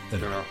 So,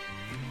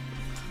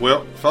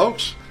 Well,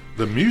 folks,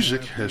 the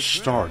music has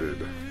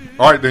started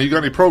All right, now you got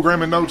any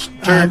programming notes,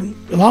 Terry?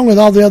 Along with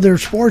all the other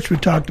sports we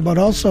talked about,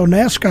 also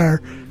NASCAR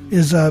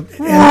is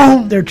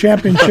their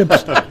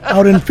championships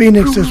out in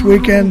Phoenix this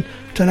weekend.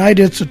 Tonight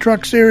it's the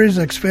Truck Series,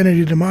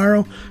 Xfinity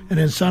tomorrow, and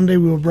then Sunday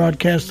we will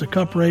broadcast the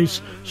Cup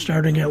race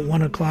starting at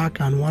 1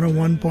 o'clock on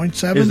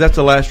 101.7. Is that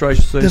the last race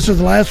of the season? This is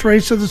the last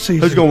race of the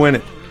season. Who's going to win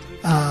it?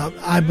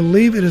 I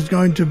believe it is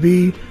going to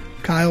be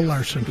Kyle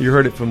Larson. You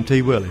heard it from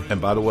T. Willie. And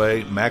by the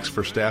way, Max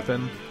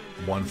Verstappen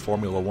won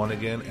Formula One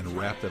again and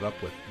wrapped it up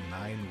with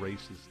 9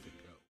 races.